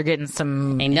it. They're getting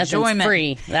some Ain't nothing's enjoyment.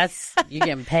 Free. You're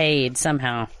getting paid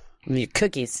somehow. Your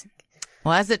cookies.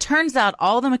 Well, as it turns out,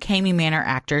 all the McKamey Manor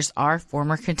actors are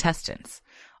former contestants.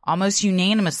 Almost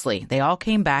unanimously, they all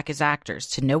came back as actors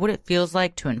to know what it feels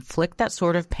like to inflict that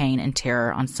sort of pain and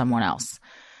terror on someone else.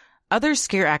 Other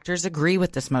scare actors agree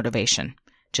with this motivation.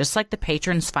 Just like the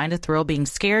patrons find a thrill being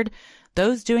scared,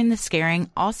 those doing the scaring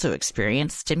also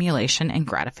experience stimulation and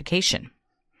gratification.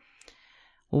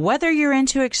 Whether you're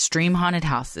into extreme haunted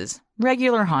houses,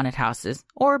 regular haunted houses,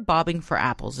 or bobbing for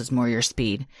apples is more your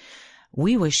speed,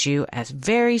 we wish you a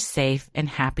very safe and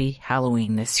happy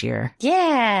Halloween this year.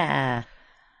 Yeah.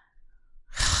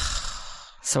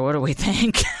 So what do we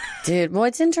think? Dude, well,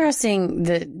 it's interesting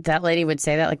that that lady would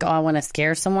say that, like, oh, I want to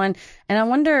scare someone. And I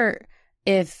wonder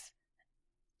if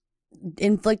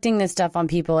inflicting this stuff on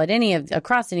people at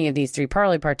across any of these 3,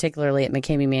 probably particularly at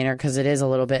McKamey Manor, because it is a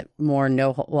little bit more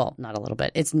not a little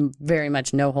bit. It's very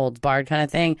much no holds barred kind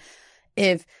of thing.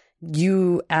 If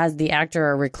you as the actor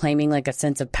are reclaiming like a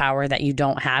sense of power that you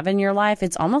don't have in your life,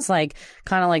 it's almost like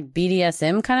kind of like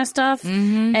BDSM kind of stuff.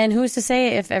 Mm-hmm. And who's to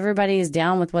say if everybody is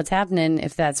down with what's happening,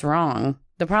 if that's wrong?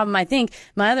 The problem, I think,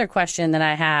 my other question that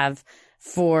I have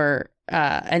for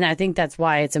and I think that's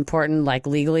why it's important, like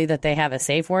legally, that they have a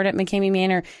safe word at McKamey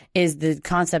Manor, is the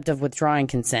concept of withdrawing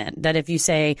consent. That if you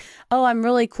say, oh, I'm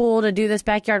really cool to do this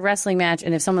backyard wrestling match,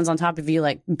 and if someone's on top of you,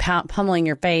 like pummeling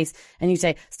your face, and you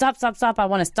say, stop, I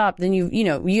want to stop, then you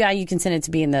consented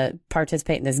to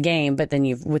participate in this game, but then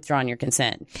you've withdrawn your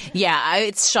consent. Yeah,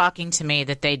 it's shocking to me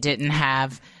that they didn't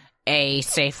have a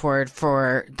safe word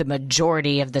for the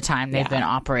majority of the time they've been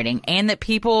operating, and that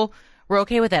people we're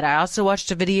okay with that. I also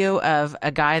watched a video of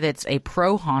a guy that's a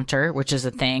pro haunter, which is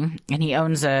a thing, and he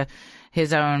owns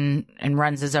his own and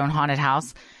runs his own haunted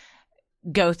house.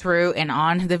 Go through, and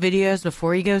on the videos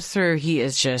before he goes through, he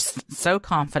is just so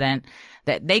confident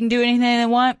that they can do anything they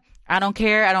want. I don't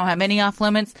care. I don't have any off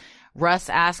limits. Russ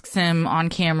asks him on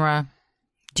camera,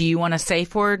 do you want a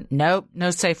safe word? Nope,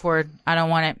 no safe word. I don't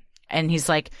want it. And he's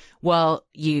like, well,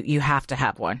 you have to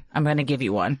have one. I'm going to give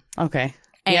you one. Okay.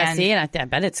 Yeah, see, and I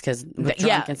bet it's because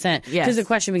withdrawn consent. Yes. Because the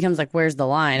question becomes like, where's the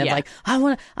line of like,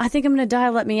 I think I'm going to die,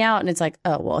 let me out. And it's like,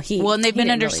 oh, well, and they've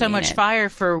been under so much fire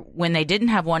for when they didn't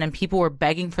have one and people were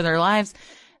begging for their lives,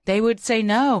 they would say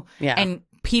no. Yeah. And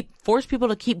force people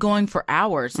to keep going for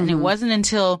hours. And it wasn't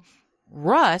until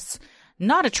Russ,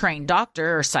 not a trained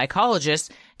doctor or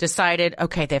psychologist, decided,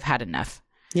 okay, they've had enough.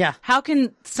 Yeah. How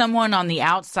can someone on the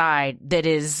outside that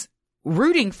is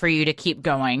rooting for you to keep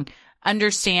going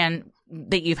understand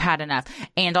that you've had enough?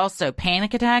 And also,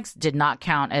 panic attacks did not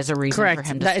count as a reason for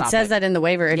him to stop. It says that in the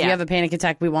waiver. If you have a panic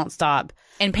attack, we won't stop.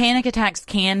 And panic attacks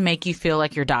can make you feel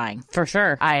like you're dying. For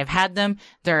sure. I have had them.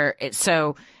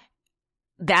 So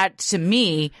that, to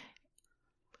me,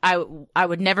 I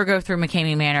would never go through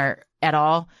McKamey Manor at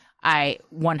all. I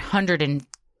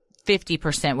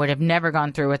 150% would have never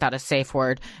gone through without a safe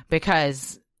word,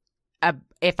 because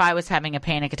if I was having a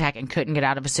panic attack and couldn't get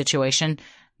out of a situation,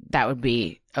 that would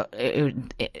be it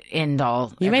would end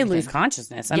all. You may lose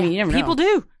consciousness. I mean, you never know. People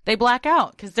do. They black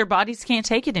out because their bodies can't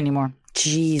take it anymore.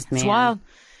 Jeez, man. It's wild.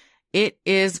 It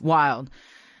is wild.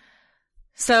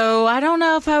 So I don't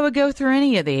know if I would go through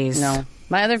any of these. No.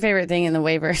 My other favorite thing in the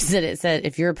waiver is that it said,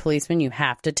 if you're a policeman, you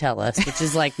have to tell us, which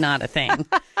is like not a thing.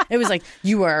 It was like,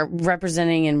 you are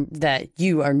representing and that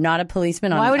you are not a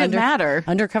policeman. Why would it matter?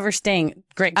 Undercover sting.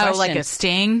 Great question. Oh, like a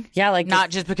sting? Yeah, like not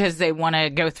just because they want to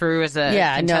go through as a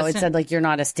contestant? No, it said like you're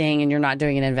not a sting and you're not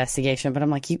doing an investigation. But I'm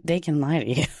like, they can lie to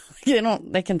you.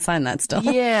 They can sign that still.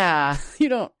 Yeah.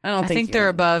 I think they're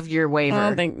above your waiver.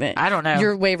 I don't know.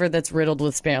 Your waiver that's riddled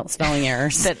with spelling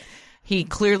errors. That he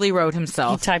clearly wrote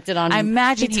himself. He typed it on. I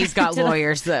imagine he's got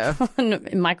lawyers though.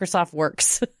 Microsoft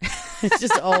Works. It's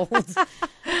just old.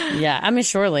 Yeah, I mean,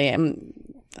 surely.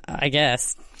 I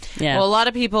guess. Yeah. Well, a lot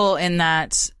of people in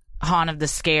that haunt of the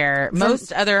scare,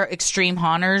 most other extreme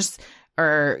haunters,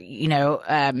 or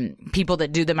people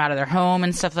that do them out of their home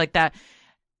and stuff like that,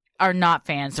 are not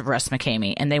fans of Russ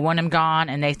McKamey, and they want him gone,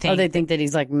 and they think that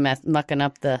he's like mucking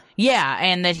up the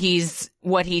and that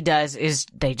what he does is,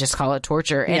 they just call it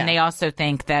torture, and they also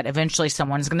think that eventually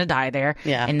someone's going to die there,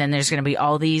 and then there's going to be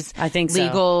all these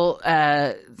legal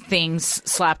things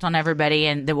slapped on everybody,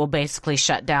 and that will basically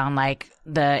shut down like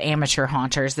the amateur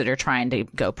haunters that are trying to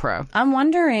go pro. I'm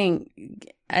wondering,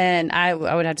 and I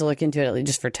would have to look into it at least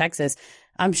just for Texas.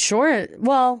 I'm sure.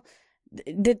 Well.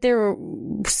 That they're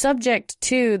subject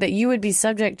to, that you would be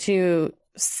subject to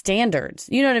standards.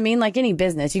 You know what I mean? Like any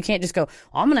business, you can't just go,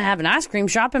 I'm going to have an ice cream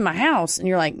shop in my house. And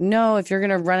you're like, no, if you're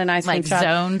going to run an ice cream shop.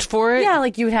 Zoned for it? Yeah,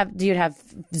 like you'd have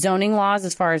zoning laws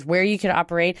as far as where you could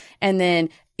operate. And then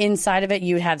inside of it,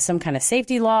 you would have some kind of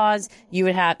safety laws. You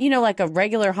would have, like a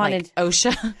regular haunted. Like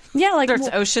OSHA? Yeah, like. There's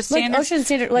OSHA standards? Like OSHA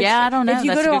standard. Like, yeah, I don't know. If you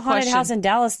That's go to a haunted house in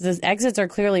Dallas, the exits are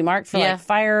clearly marked for like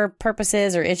fire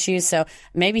purposes or issues. So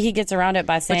maybe he gets around it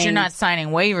by saying. But you're not signing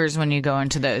waivers when you go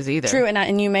into those either. True.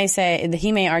 And you may say,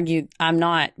 he may argue, I'm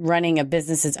not running a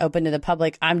business that's open to the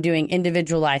public. I'm doing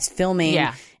individualized filming.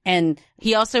 Yeah. And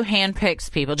he also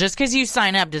handpicks people. Just because you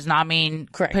sign up does not mean,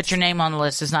 correct. Put your name on the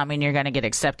list does not mean you're going to get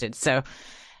accepted. So,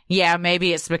 yeah,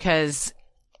 maybe it's because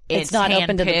it's not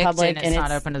open to the public. And it's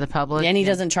not open to the public. And he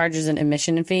doesn't charge us an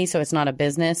admission fee, so it's not a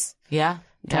business. Yeah.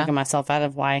 I'm talking myself out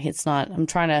of why it's not. I'm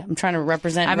trying to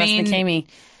represent Russ McKamey.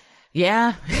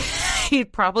 Yeah.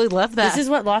 He'd probably love that. This is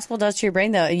what law school does to your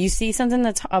brain, though. You see something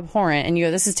that's abhorrent and you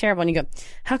go, this is terrible. And you go,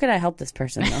 how could I help this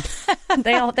person,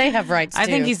 though? they have rights, too. I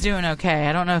think he's doing okay.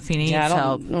 I don't know if he needs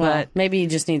help. But maybe he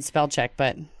just needs spell check,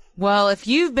 but... Well, if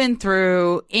you've been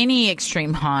through any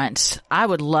extreme haunt, I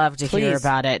would love to hear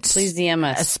about it. Please DM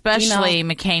us. Especially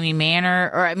McKamey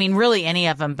Manor, or really any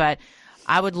of them, but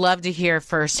I would love to hear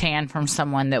firsthand from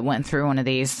someone that went through one of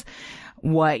these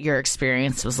what your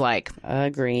experience was like.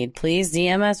 Agreed. Please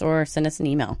DM us or send us an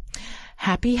email.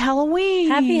 Happy Halloween.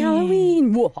 Happy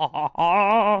Halloween.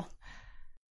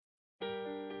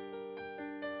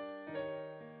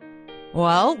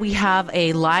 Well, we have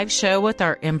a live show with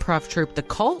our improv troupe, The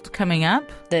Cult, coming up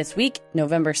this week,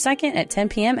 November 2nd at 10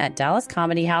 p.m. at Dallas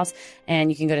Comedy House. And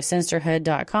you can go to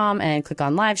Sinisterhood.com and click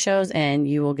on live shows, and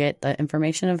you will get the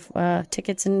information of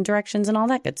tickets and directions and all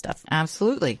that good stuff.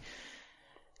 Absolutely.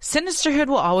 Sinisterhood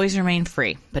will always remain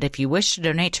free, but if you wish to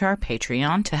donate to our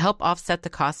Patreon to help offset the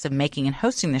cost of making and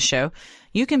hosting the show,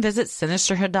 you can visit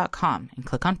Sinisterhood.com and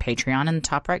click on Patreon in the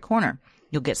top right corner.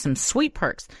 You'll get some sweet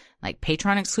perks like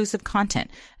Patreon-exclusive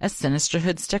content, a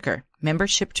Sinisterhood sticker,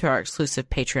 membership to our exclusive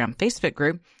Patreon Facebook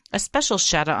group, a special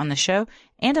shout-out on the show,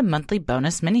 and a monthly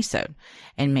bonus minisode.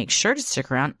 And make sure to stick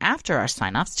around after our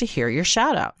sign-offs to hear your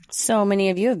shout-out. So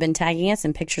many of you have been tagging us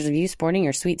in pictures of you sporting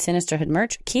your sweet Sinisterhood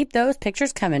merch. Keep those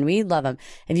pictures coming. We love them.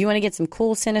 If you want to get some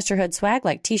cool Sinisterhood swag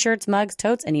like t-shirts, mugs,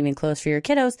 totes, and even clothes for your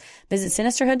kiddos, visit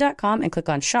Sinisterhood.com and click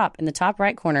on shop in the top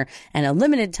right corner. And a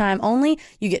limited time only,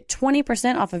 you get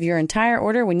 20% off of your entire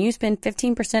order when you spend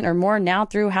 15% or more now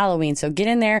through Halloween. So get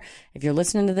in there. If you're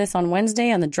listening to this on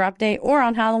Wednesday on the drop day or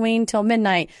on Halloween till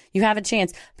midnight, you have a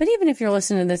chance. But even if you're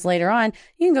listening to this later on,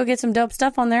 you can go get some dope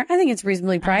stuff on there. I think it's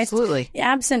reasonably priced. Absolutely.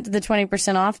 Absent the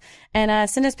 20% off. And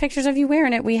send us pictures of you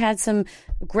wearing it. We had some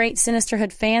great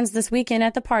Sinisterhood fans this weekend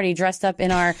at the party dressed up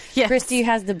in our... Yes. Christy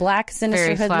has the black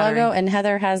Sinisterhood logo, and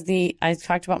Heather has the... I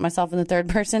talked about myself in the third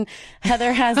person.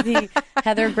 Heather has the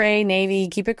Heather Gray Navy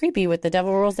Keep It Creepy with the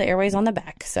Devil Rules the Airways on the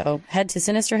back. So head to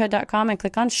Sinisterhood.com and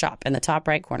click on shop in the top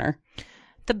right corner.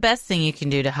 The best thing you can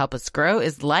do to help us grow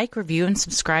is like, review, and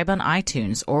subscribe on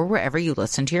iTunes or wherever you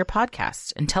listen to your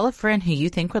podcasts, and tell a friend who you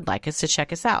think would like us to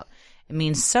check us out. It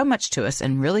means so much to us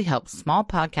and really helps small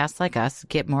podcasts like us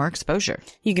get more exposure.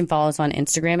 You can follow us on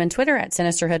Instagram and Twitter at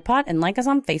SinisterhoodPod and like us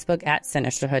on Facebook at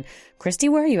Sinisterhood. Christy,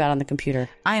 where are you at on the computer?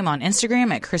 I am on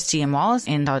Instagram at Christy M. Wallace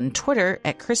and on Twitter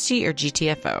at Christy or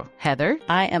GTFO. Heather?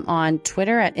 I am on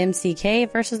Twitter at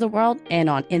MCK versus the world and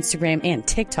on Instagram and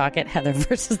TikTok at Heather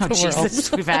versus the world.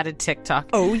 Jesus, we've added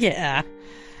TikTok. Oh, yeah.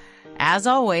 As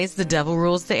always, the devil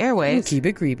rules the airwaves. Keep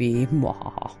it creepy.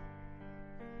 Mwah.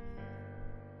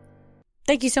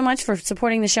 Thank you so much for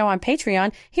supporting the show on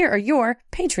Patreon. Here are your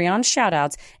Patreon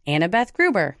shout-outs. Annabeth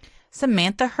Gruber,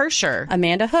 Samantha Hersher,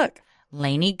 Amanda Hook,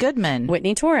 Lainey Goodman,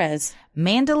 Whitney Torres,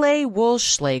 Mandalay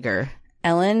Woolschlager,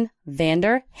 Ellen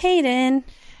Vander Hayden,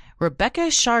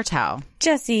 Rebecca Schartau,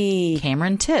 Jesse,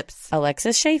 Cameron Tips,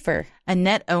 Alexis Schaefer,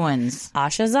 Annette Owens,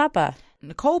 Asha Zappa,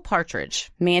 Nicole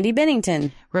Partridge, Mandy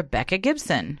Bennington, Rebecca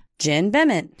Gibson, Jen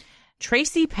Bement,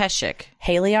 Tracy Peshik,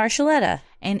 Haley Archuleta,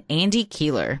 and Andy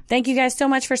Keeler. Thank you guys so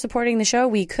much for supporting the show.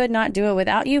 We could not do it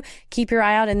without you. Keep your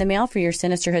eye out in the mail for your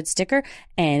Sinisterhood sticker.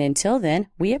 And until then,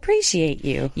 we appreciate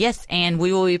you. Yes, and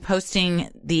we will be posting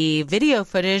the video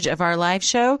footage of our live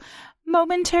show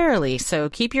momentarily. So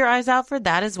keep your eyes out for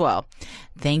that as well.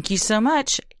 Thank you so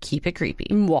much. Keep it creepy.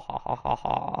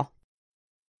 Mwahahaha.